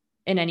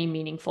in any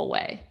meaningful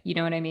way. You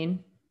know what I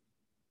mean?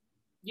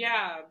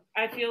 Yeah,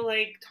 I feel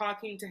like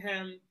talking to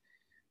him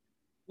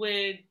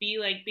would be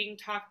like being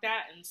talked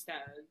at instead.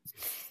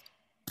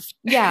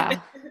 Yeah.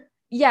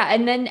 Yeah,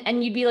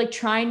 and you'd be like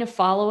trying to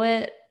follow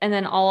it and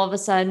then all of a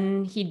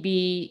sudden he'd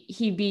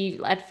be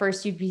at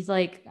first you'd be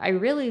like I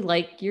really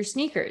like your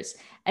sneakers.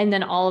 And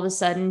then all of a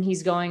sudden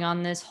he's going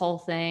on this whole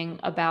thing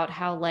about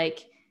how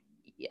like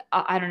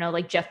I don't know,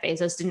 like Jeff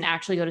Bezos didn't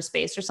actually go to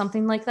space or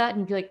something like that and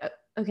you'd be like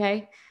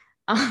okay.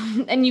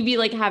 And you'd be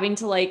like having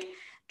to like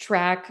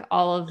track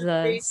all of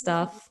the He's an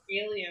stuff.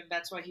 alien.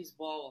 That's why he's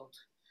bald.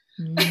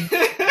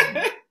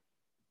 Mm,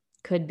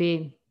 could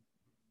be.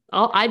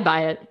 I'd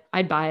buy it.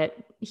 I'd buy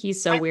it.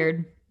 He's so I think weird.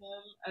 him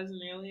as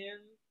an alien,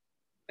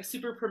 a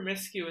super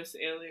promiscuous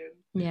alien.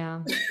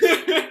 Yeah.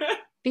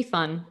 Be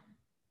fun.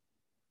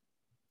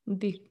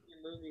 Be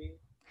Movie.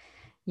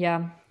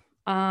 yeah.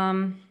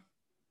 Trying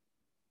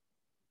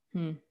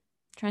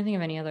to think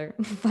of any other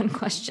fun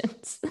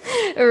questions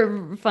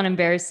or fun,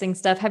 embarrassing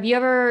stuff. Have you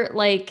ever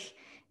like,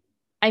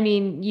 I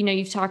mean,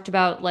 you've talked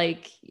about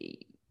like,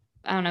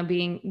 I don't know,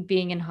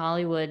 being in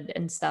Hollywood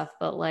and stuff,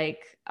 but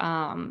like,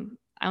 I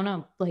don't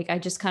know, like I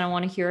just kind of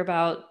want to hear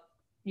about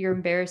your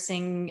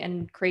embarrassing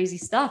and crazy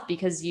stuff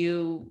because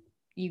you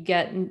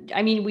get,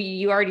 I mean,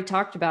 you already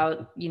talked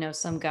about,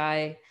 some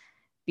guy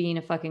being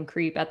a fucking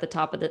creep at the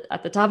top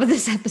of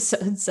this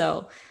episode.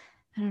 So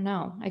I don't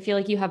know. I feel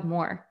like you have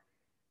more.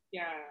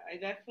 Yeah, I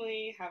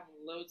definitely have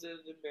loads of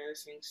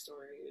embarrassing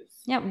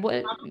stories. Yeah.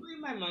 What? Probably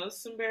my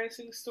most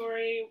embarrassing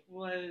story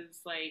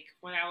was like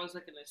when I was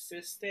like an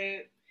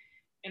assistant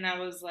and I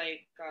was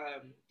like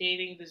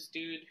dating this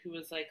dude who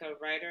was like a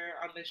writer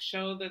on this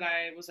show that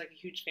I was like a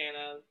huge fan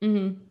of.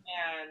 Mm-hmm.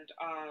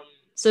 And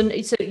So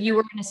you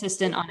were an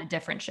assistant on a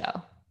different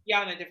show.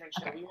 yeah, on a different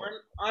show. Okay, We cool.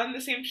 weren't on the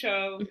same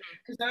show Mhm.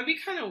 because that would be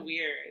kind of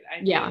weird. I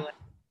feel Yeah. like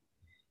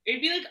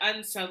it'd be like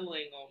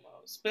unsettling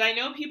almost. But I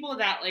know people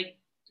that like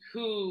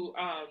who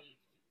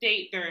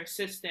date their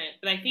assistant,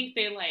 but I think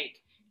they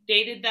like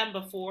dated them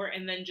before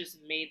and then just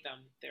made them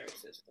their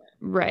assistant.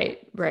 Right.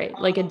 Right.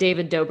 Like a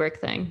David Dobrik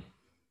thing.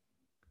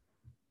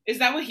 Is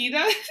that what he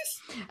does?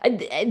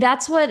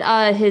 That's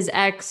what his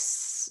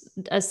ex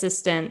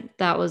assistant,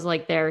 that was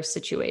like their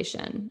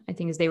situation. I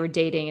think is they were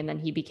dating and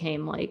then she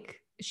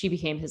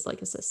became his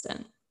like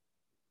assistant.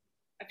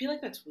 I feel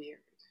like that's weird.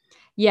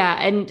 Yeah,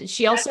 and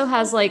she also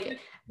has like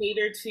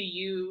Cater to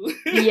you.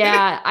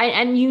 yeah,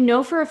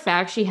 and for a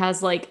fact she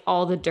has like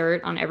all the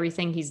dirt on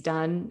everything he's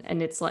done,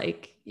 and it's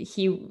like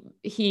he's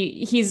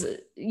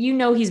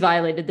he's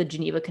violated the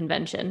Geneva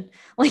Convention.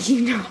 Like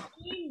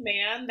Any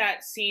man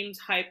that seems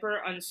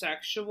hyper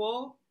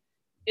unsexual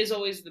is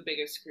always the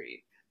biggest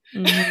creep.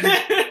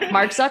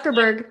 Mark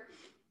Zuckerberg.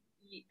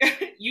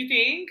 You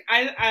think?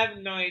 I have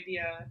no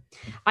idea.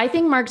 I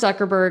think Mark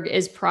Zuckerberg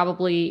is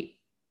probably,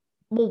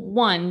 well,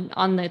 one,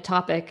 on the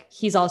topic,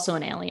 he's also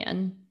an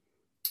alien.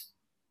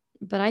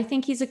 But I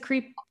think he's a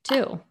creep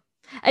too.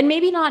 And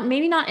maybe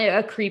not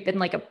a creep in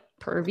like a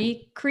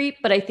pervy creep,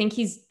 but I think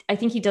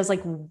he does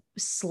like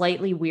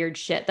slightly weird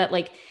shit that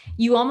like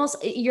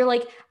you're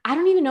like, I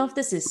don't even know if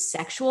this is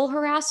sexual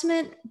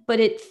harassment,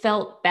 but it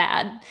felt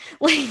bad.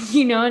 Like,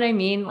 you know what I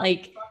mean?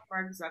 Like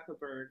Mark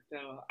Zuckerberg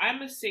though.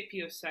 I'm a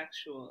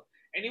sapiosexual.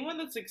 Anyone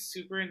that's like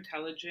super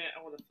intelligent,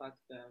 I want to fuck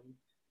them.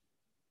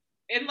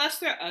 Unless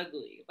they're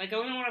ugly. Like I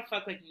wouldn't want to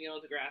fuck like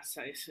Neil deGrasse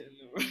Tyson.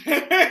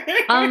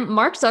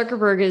 Mark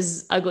Zuckerberg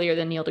is uglier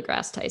than Neil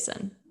deGrasse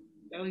Tyson.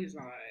 No, he's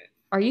not.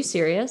 Are you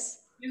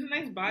serious? He has a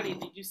nice body.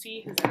 Did you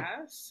see his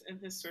ass in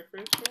his surfer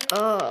shirt?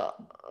 Oh.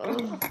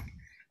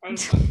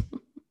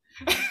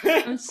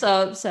 I'm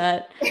so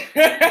upset.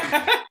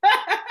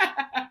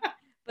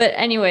 But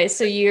anyway,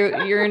 so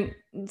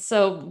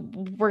so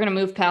we're gonna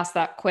move past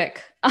that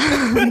quick.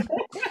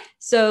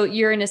 So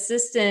you're an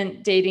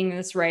assistant dating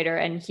this writer,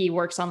 and he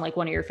works on like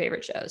one of your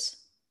favorite shows.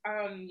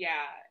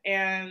 Yeah,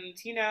 and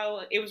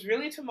it was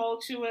really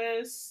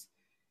tumultuous.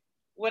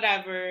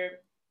 Whatever.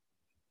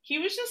 He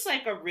was just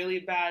like a really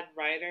bad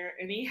writer,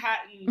 and he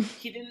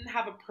didn't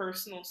have a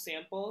personal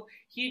sample.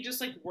 He just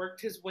like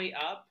worked his way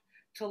up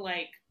to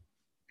like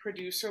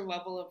producer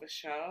level of a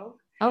show.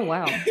 Oh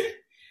wow.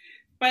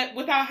 But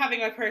without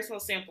having a personal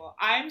sample.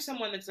 I'm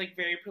someone that's like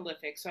very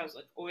prolific, so I was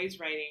like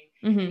always writing.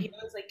 Mm-hmm. He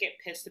always like get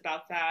pissed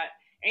about that,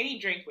 and he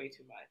drank way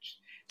too much.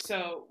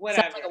 So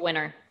whatever. Sounds like a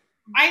winner.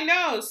 I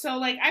know. So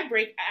like I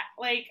break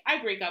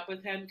up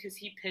with him because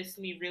he pissed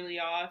me really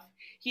off.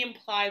 He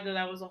implied that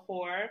I was a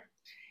whore,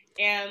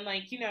 and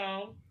like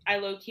I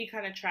low key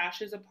kind of trashed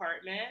his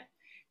apartment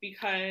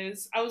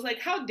because I was like,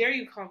 "How dare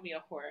you call me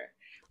a whore?"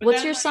 But What's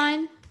then, your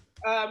sign?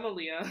 I'm a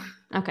Leo.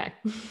 Okay.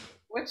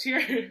 What's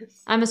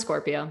yours? I'm a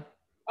Scorpio.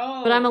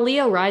 Oh. But I'm a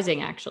Leo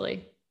rising,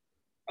 actually.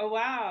 Oh,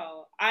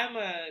 wow. I'm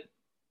a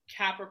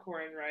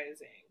Capricorn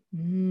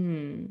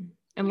rising.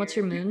 And what's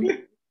your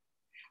moon?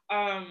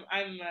 I'm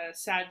a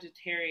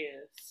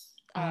Sagittarius.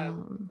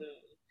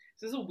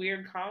 This is a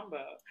weird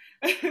combo.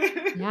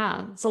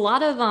 Yeah, it's a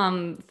lot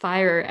of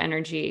fire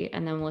energy,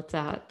 and then with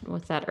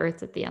that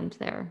earth at the end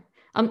there.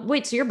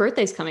 Wait, so your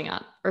birthday's coming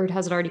up, or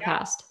has it already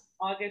passed?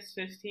 August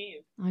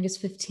 15th.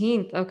 August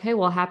 15th. Okay,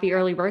 well, happy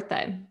early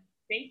birthday.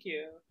 Thank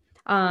you.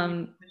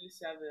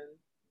 27.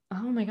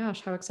 Oh my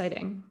gosh, how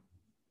exciting.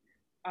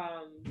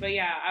 But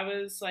yeah, I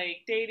was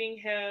like dating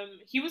him.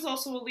 He was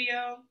also a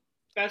Leo.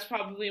 That's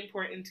probably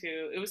important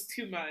too. It was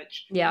too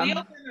much. Yeah. Leo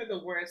men are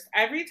the worst.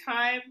 Every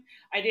time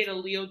I date a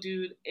Leo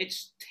dude,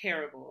 it's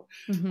terrible.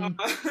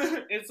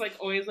 Mm-hmm. It's like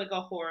always like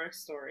a horror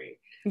story.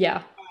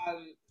 Yeah.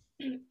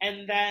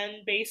 And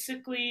then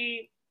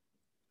basically,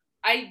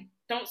 I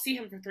don't see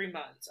him for 3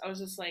 months. I was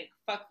just like,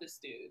 fuck this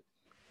dude.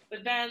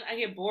 But then I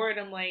get bored.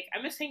 I'm like,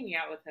 I miss hanging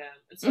out with him.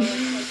 And so like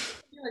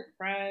we're like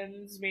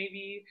friends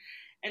maybe.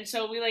 And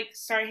so we like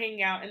start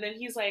hanging out and then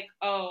he's like,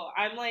 "Oh,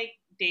 I'm like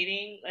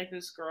dating like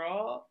this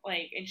girl,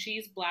 like and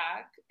she's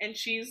black and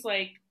she's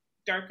like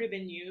darker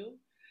than you.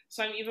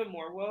 So I'm even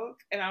more woke."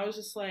 And I was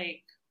just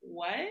like,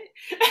 "What?"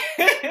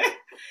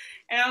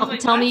 And I was like,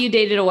 Tell me you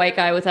dated a white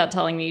guy without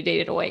telling me you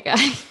dated a white guy.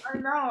 I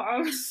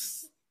know.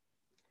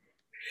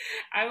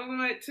 I don't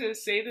know what to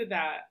say to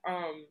that.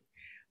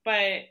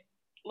 But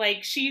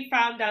like she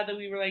found out that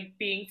we were like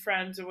being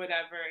friends or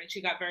whatever, and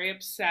she got very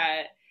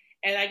upset.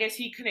 And I guess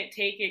he couldn't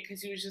take it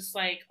because he was just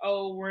like,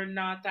 "Oh, we're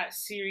not that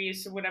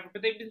serious or whatever."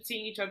 But they've been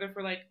seeing each other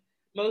for like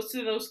most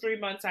of those 3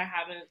 months. I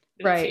haven't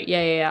been Right. seeing.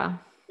 Yeah.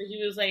 But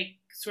he was like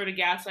sort of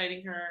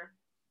gaslighting her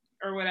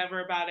or whatever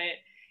about it.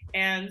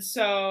 And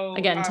so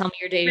again, tell me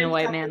you're dating a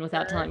white man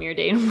without telling me you're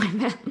dating a white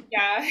man.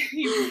 Yeah,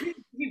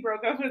 he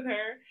broke up with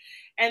her,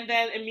 and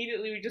then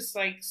immediately we just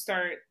like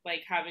start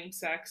like having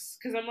sex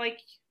because I'm like,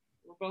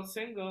 we're both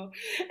single,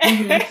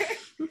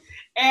 Mm-hmm.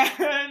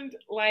 and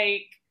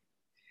like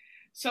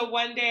so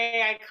one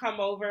day I come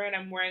over and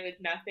I'm wearing like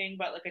nothing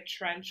but like a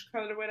trench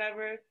coat or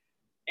whatever,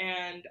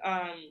 and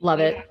Love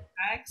we it. have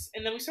sex,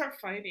 and then we start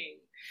fighting,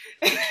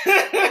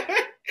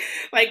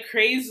 like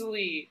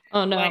crazily.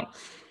 Oh no. Like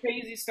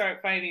crazy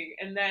start fighting.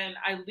 And then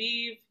I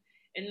leave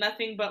in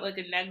nothing but like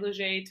a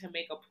negligee to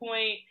make a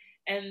point.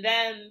 And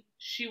then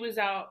she was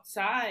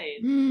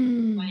outside,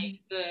 like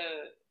the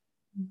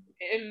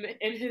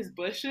in his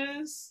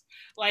bushes,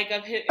 like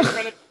in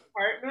front of his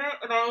partner.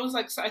 And I was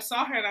like, so I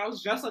saw her and I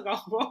was just like,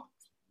 oh,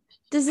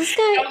 does this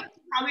guy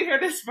probably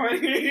heard this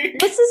funny.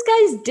 What's this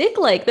guy's dick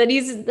like that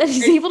he's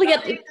able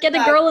to get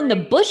a girl in the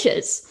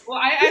bushes? Well,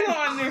 I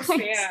don't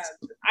understand.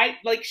 I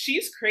like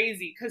she's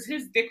crazy because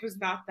his dick was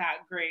not that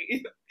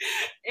great.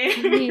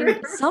 I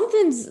mean,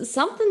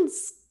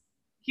 something's.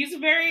 He's a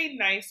very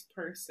nice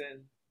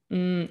person.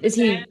 Is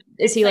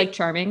he like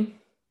charming?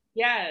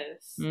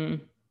 Yes.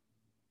 Mm.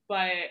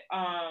 But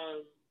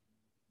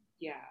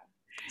yeah.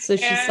 So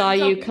she saw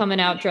you coming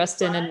out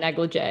dressed in a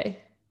negligee.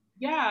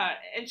 Yeah,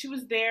 and she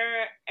was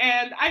there,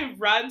 and I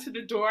run to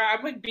the door.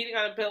 I'm like beating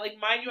on it, but like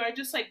mind you, I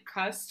just like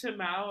cussed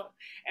him out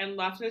and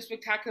left in a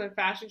spectacular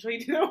fashion so he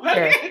didn't know what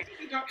sure.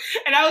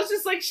 And I was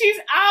just like, she's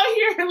out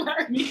here,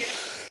 let me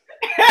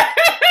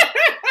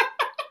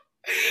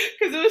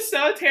because it was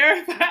so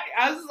terrifying.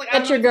 I was just like,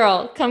 get your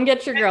girl, come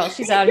get your girl.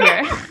 She's out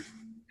here.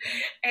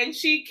 And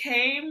she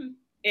came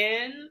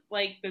in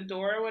like the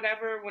door or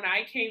whatever when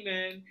I came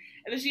in,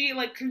 and then she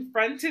like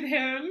confronted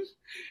him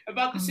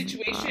about the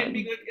situation,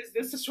 being like, "Is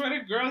this the sort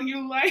of girl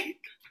you like?"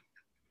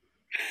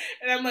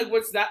 And I'm like,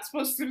 "What's that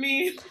supposed to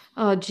mean?"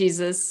 Oh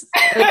Jesus!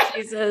 Oh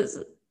Jesus!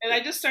 And I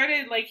just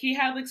started like he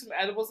had like some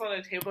edibles on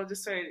the table. I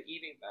just started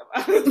eating them.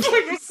 I was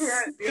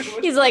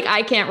like, he's like,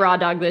 "I can't raw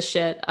dog this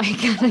shit. I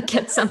gotta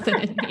get something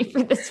in me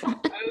for this one."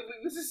 I was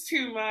like, "This is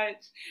too much."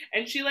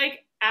 And she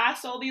like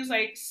asked all these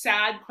like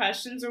sad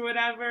questions or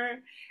whatever.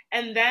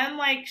 And then,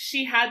 like,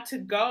 she had to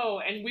go,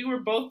 and we were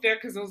both there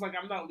because I was like,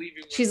 I'm not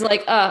leaving. She's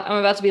like, I'm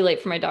about to be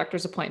late for my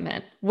doctor's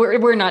appointment.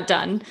 We're not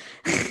done.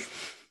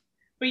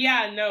 But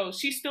yeah, no,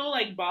 she still,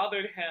 like,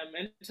 bothered him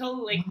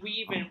until, like, we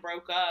even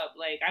broke up.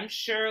 Like, I'm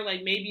sure,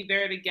 like, maybe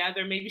they're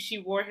together. Maybe she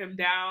wore him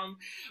down.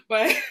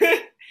 But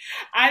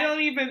I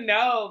don't even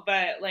know.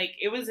 But, like,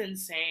 it was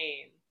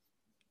insane.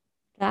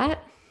 That's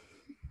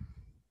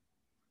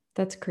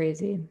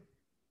crazy.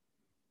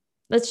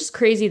 That's just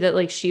crazy that,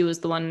 like, she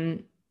was the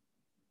one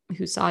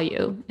who saw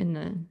you in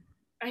the.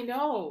 I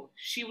know.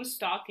 She was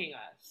stalking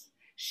us.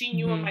 She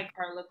knew what my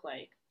car looked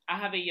like. I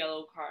have a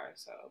yellow car,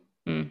 so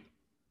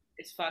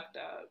it's fucked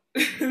up.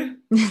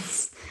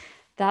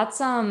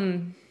 That's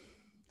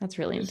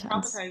really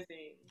intense.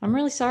 Traumatizing. I'm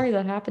really sorry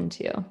that happened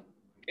to you.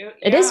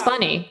 It is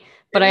funny,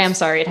 but I am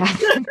sorry it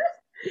happened.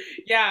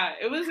 Yeah,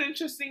 it was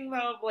interesting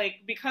though. Like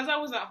because I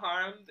wasn't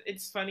harmed,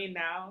 it's funny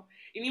now.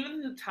 And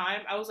even at the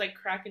time, I was like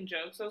cracking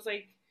jokes. I was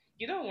like,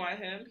 "You don't want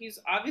him. He's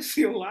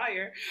obviously a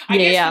liar." I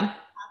guess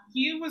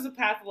he was a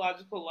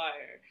pathological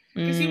liar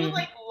because he would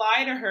like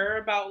lie to her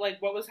about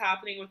like what was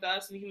happening with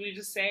us, and he would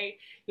just say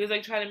he was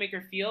like trying to make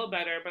her feel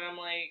better. But I'm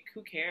like,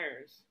 who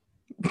cares?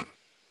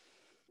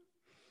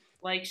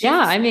 Like, yeah,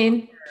 I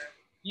mean,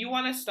 you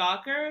want a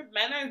stalker?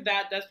 Men are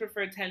that desperate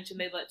for attention.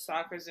 They let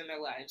stalkers in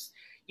their lives.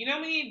 You know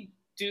how many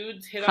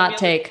dudes hit on me? Hot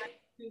take. Like,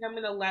 I think I'm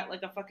gonna let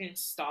like a fucking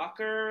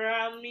stalker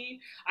around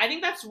me. I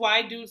think that's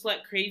why dudes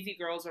let crazy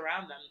girls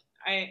around them.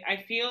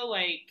 I feel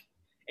like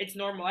it's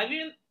normal. I've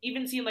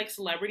even seen like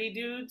celebrity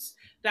dudes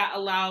that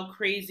allow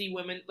crazy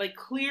women, like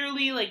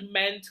clearly like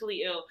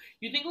mentally ill.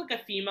 You think like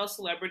a female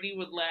celebrity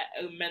would let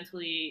a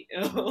mentally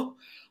ill,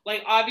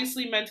 like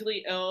obviously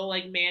mentally ill,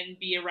 like man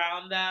be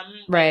around them,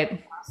 right? Like,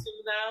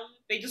 them.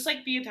 They just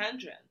like the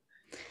attention.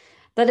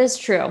 That is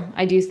true.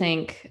 I do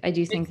think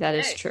that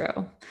is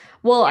true.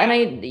 Well,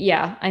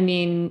 yeah. And I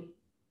mean,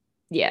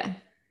 I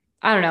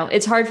don't know.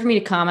 It's hard for me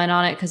to comment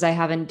on it because I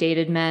haven't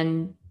dated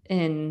men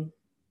in.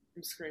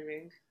 I'm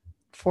screaming.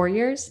 4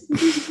 years.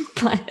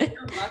 But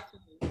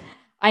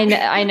I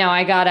know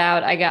I got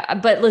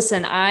out. But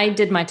listen, I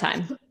did my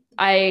time.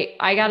 I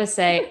gotta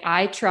say,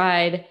 I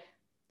tried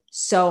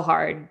so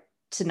hard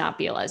to not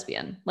be a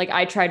lesbian. Like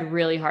I tried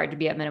really hard to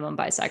be at minimum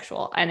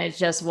bisexual, and it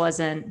just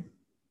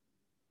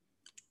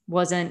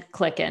wasn't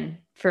clicking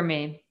for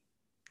me.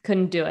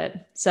 Couldn't do it.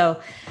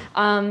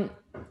 Um,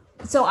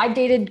 so I've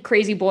dated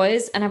crazy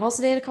boys, and I've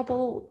also dated a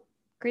couple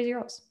crazy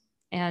girls,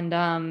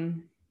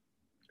 and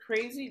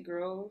Crazy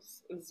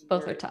girls is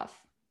both are worse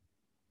tough.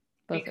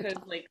 Both are because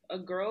tough. like a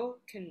girl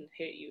can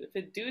hit you. If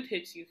a dude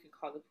hits you, you can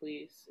call the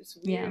police. It's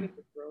Yeah. weird if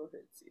a girl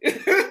hits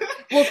you.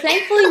 Well,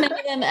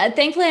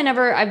 thankfully,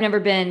 I've never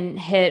been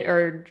hit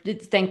or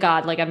thank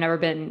God, like I've never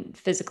been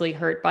physically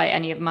hurt by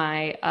any of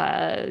my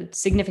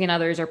significant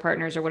others or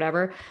partners or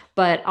whatever.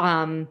 But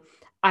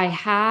I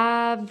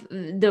have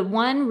the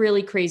one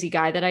really crazy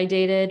guy that I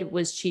dated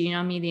was cheating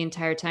on me the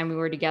entire time we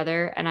were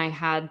together, and I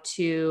had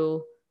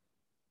to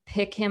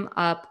pick him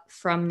up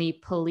from the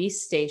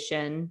police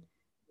station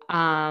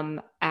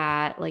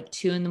at like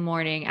 2 in the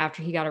morning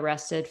after he got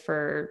arrested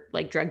for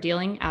like drug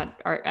dealing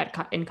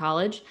in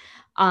college.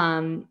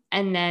 And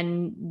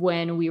then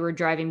when we were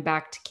driving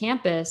back to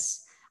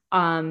campus,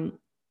 um,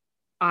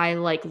 I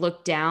like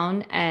looked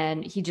down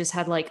and he just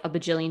had like a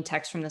bajillion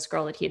texts from this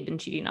girl that he had been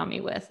cheating on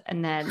me with.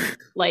 And then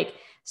like,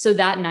 so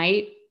that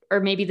night, or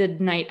maybe the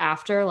night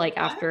after, like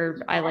What after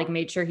is I wrong? like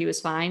made sure he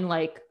was fine,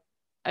 like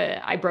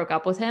I broke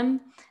up with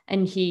him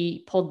and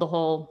he pulled the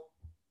whole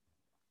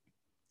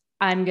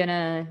I'm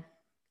gonna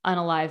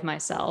unalive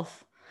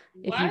myself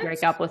if you What?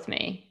 break up with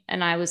me.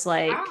 And I was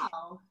like,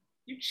 How?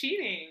 You're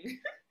cheating.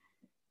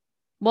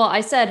 well, I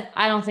said,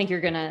 I don't think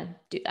you're gonna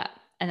do that.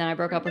 And then I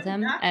broke Where's up your with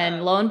him. And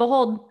backup? lo and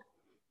behold,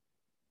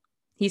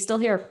 he's still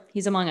here.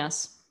 He's among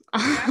us.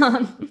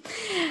 That's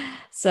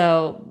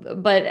So,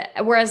 but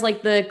whereas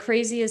like the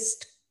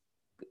craziest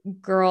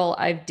girl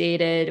I've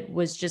dated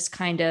was just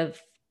kind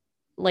of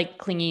like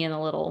clingy and a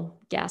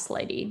little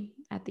gaslighty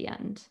at the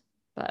end.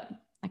 But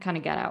I kind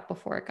of got out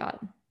before it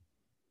got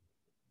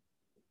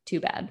too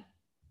bad.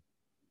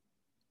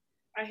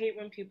 I hate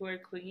when people are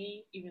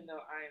clingy, even though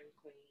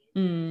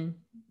I'm Mm.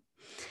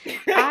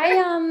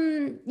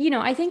 clingy.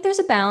 I think there's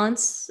a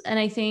balance, and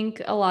I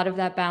think a lot of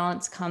that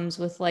balance comes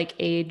with like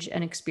age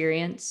and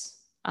experience.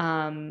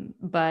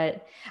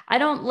 But I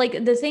don't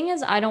like the thing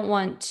is I don't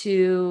want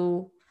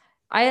to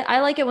I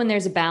like it when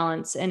there's a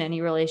balance in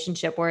any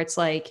relationship where it's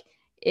like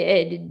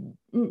it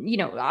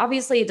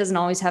obviously it doesn't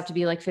always have to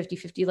be like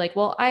 50-50. Like,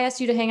 well, I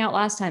asked you to hang out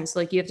last time, so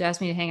like you have to ask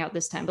me to hang out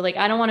this time. But like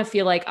I don't want to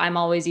feel like I'm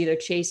always either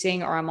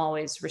chasing or I'm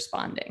always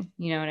responding.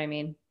 You know what I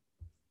mean?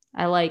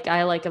 I like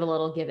a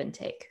little give and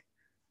take.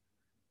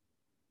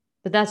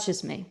 But that's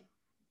just me.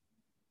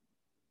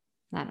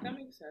 I don't That know.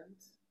 makes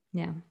sense.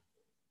 Yeah.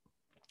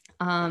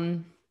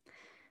 Um,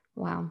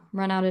 wow.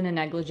 Run out in a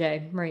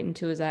negligee right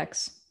into his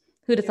ex.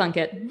 Who'd have Yeah, thunk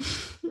it? it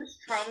was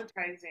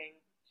traumatizing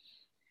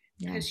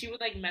Yeah. because she would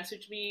like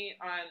message me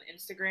on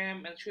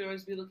Instagram and she would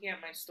always be looking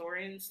at my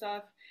story and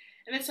stuff.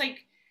 And it's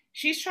like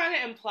she's trying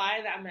to imply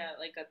that I'm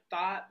like a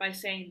thought by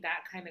saying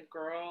that kind of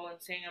girl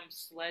and saying I'm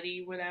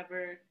slutty,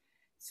 whatever.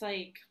 It's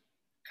like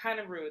kind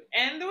of rude.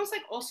 And there was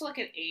like also like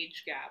an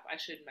age gap, I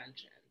should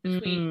mention,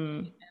 between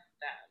Mm, me and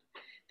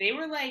them. They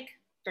were like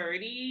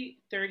 30,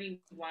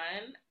 31.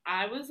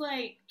 I was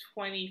like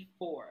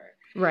 24,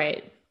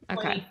 right.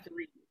 Okay.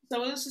 23.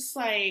 So it was just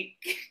like,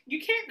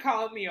 you can't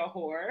call me a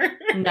whore.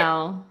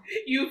 No.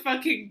 You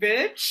fucking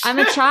bitch. I'm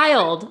a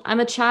child. I'm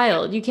a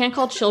child. You can't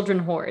call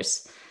children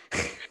whores.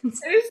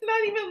 It's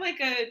not even like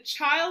a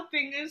child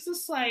thing. It's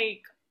just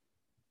like,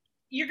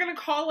 you're gonna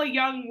call a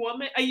young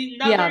woman,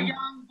 another Yeah.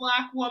 young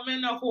black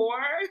woman, a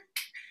whore?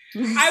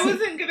 I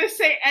wasn't gonna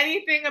say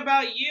anything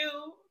about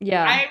you.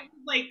 Yeah. I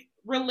like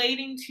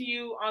relating to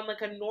you on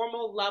like a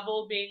normal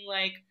level, being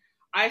like,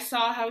 I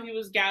saw how he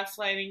was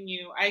gaslighting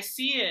you. I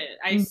see it.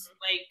 Mm,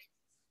 Like,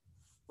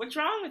 what's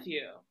wrong with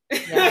you?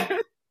 yeah. Am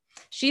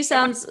She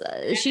sounds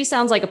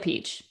like a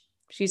peach.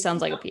 She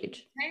sounds like a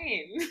peach. I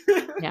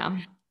insane? Yeah.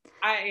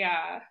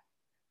 Yeah.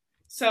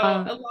 So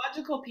Uh,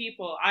 illogical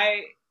people,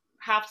 I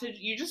have to.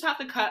 You just have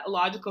to cut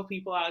illogical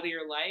people out of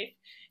your life.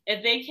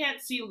 If they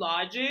can't see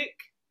logic,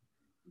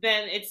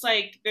 then it's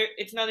like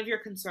it's none of your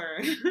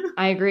concern.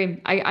 I agree.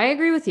 I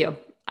agree with you.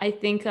 I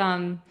think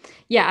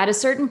yeah, at a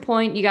certain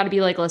point you got to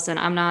be like, listen,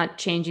 I'm not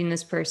changing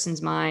this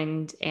person's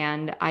mind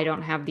and I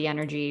don't have the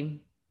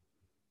energy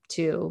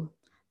to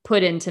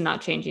put into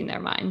not changing their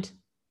mind.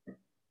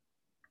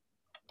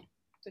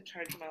 To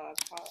charge my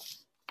laptop.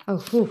 Oh,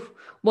 whew.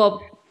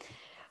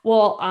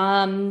 Well,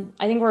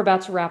 I think we're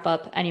about to wrap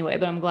up anyway,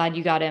 but I'm glad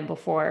you got in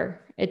before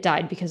it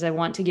died because I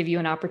want to give you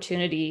an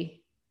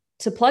opportunity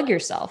to plug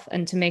yourself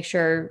and to make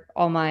sure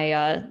all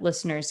my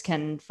listeners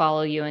can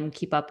follow you and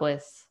keep up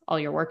with all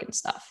your work and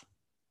stuff.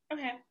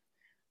 Okay.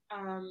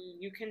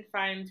 You can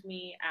find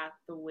me at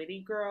the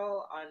Witty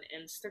Girl on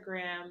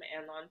Instagram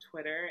and on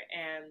Twitter.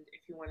 And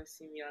if you want to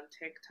see me on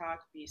TikTok,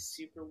 be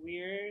super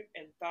weird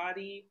and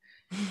thoughty,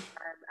 I'm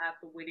at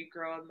the Witty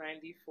Girl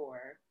 94.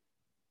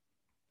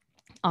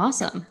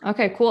 Awesome.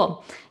 Okay,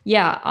 cool.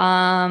 Yeah,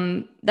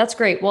 that's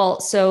great. Well,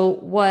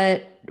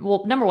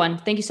 number one,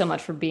 thank you so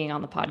much for being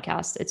on the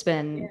podcast.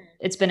 Yeah,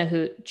 It's been a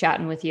hoot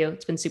chatting with you.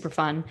 It's been super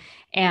fun.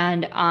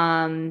 And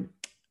same.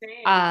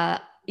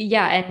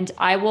 yeah, and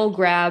I will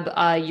grab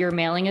your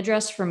mailing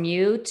address from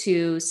you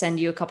to send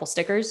you a couple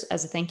stickers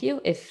as a thank you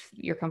if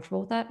you're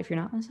comfortable with that. If you're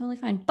not, that's totally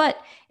fine. But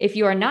if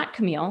you are not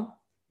Camille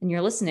and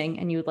you're listening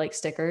and you would like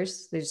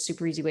stickers, there's a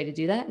super easy way to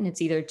do that. And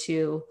it's either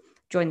to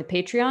join the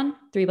Patreon,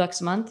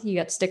 $3 a month. You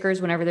get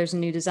stickers whenever there's a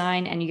new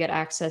design, and you get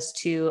access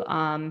to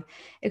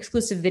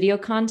exclusive video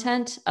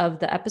content of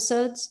the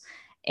episodes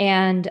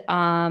and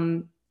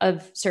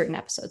of certain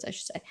episodes, I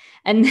should say.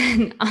 And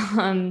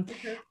then,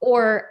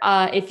 or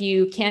if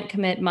you can't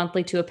commit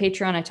monthly to a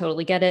Patreon, I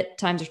totally get it.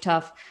 Times are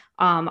tough.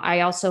 I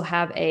also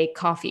have a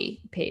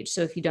coffee page.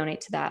 So if you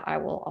donate to that, I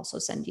will also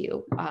send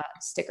you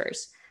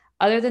stickers.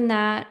 Other than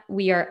that,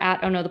 we are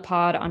at Oh No the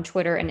Pod on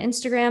Twitter and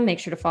Instagram. Make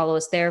sure to follow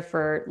us there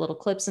for little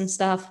clips and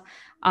stuff.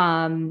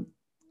 Oh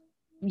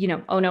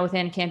No with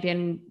Anna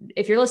Campion.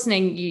 If you're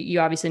listening, you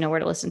obviously know where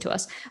to listen to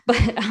us.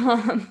 But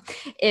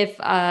if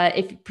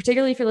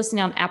particularly if you're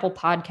listening on Apple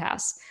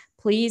Podcasts,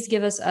 please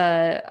give us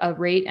a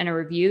rate and a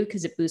review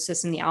because it boosts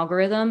us in the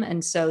algorithm,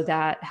 and so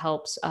that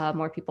helps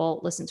more people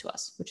listen to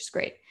us, which is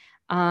great.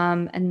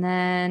 And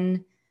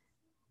then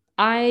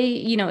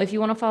if you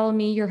want to follow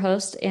me, your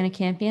host, Anna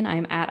Campion,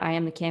 I'm at I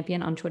Am the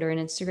Campion on Twitter and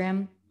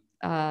Instagram.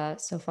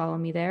 So follow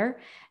me there.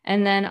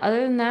 And then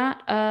other than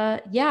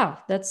that, yeah,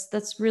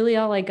 that's really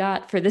all I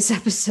got for this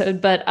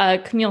episode.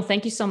 But Camille,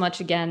 thank you so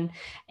much again.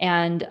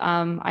 And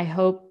I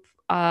hope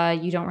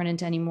you don't run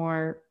into any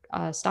more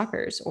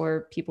stalkers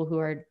or people who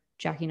are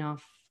jacking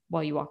off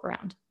while you walk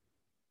around.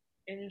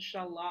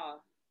 Inshallah.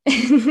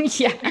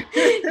 Yeah.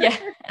 Yeah.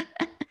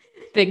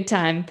 Big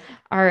time.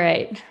 All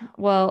right.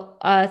 Well,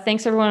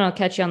 thanks everyone. I'll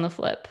catch you on the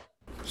flip.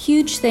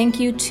 Huge thank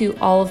you to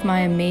all of my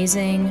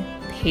amazing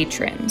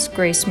patrons: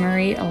 Grace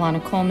Murray,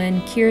 Alana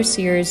Coleman, Kira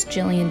Sears,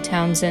 Jillian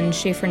Townsend,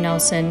 Schaefer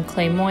Nelson,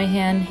 Clay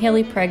Moyhan,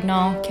 Haley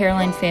Pregnall,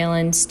 Caroline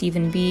Phelan,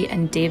 Stephen B.,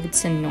 and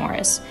Davidson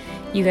Norris.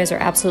 You guys are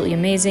absolutely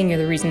amazing. You're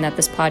the reason that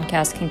this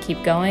podcast can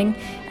keep going.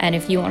 And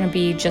if you want to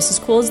be just as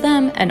cool as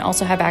them and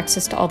also have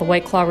access to all the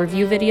White Claw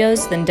review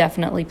videos, then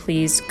definitely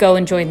please go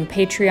and join the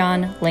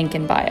Patreon, link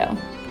in bio.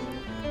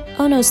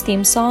 Oh No's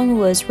theme song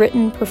was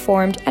written,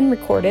 performed, and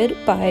recorded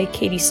by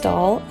Katie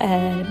Stahl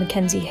and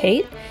Mackenzie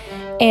Haight,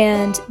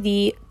 and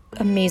the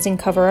amazing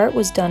cover art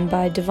was done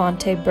by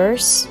Devonte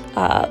Burse,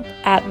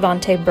 at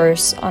Vonte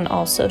Burse on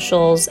all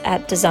socials,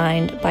 at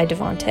Designed by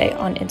Devonte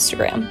on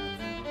Instagram.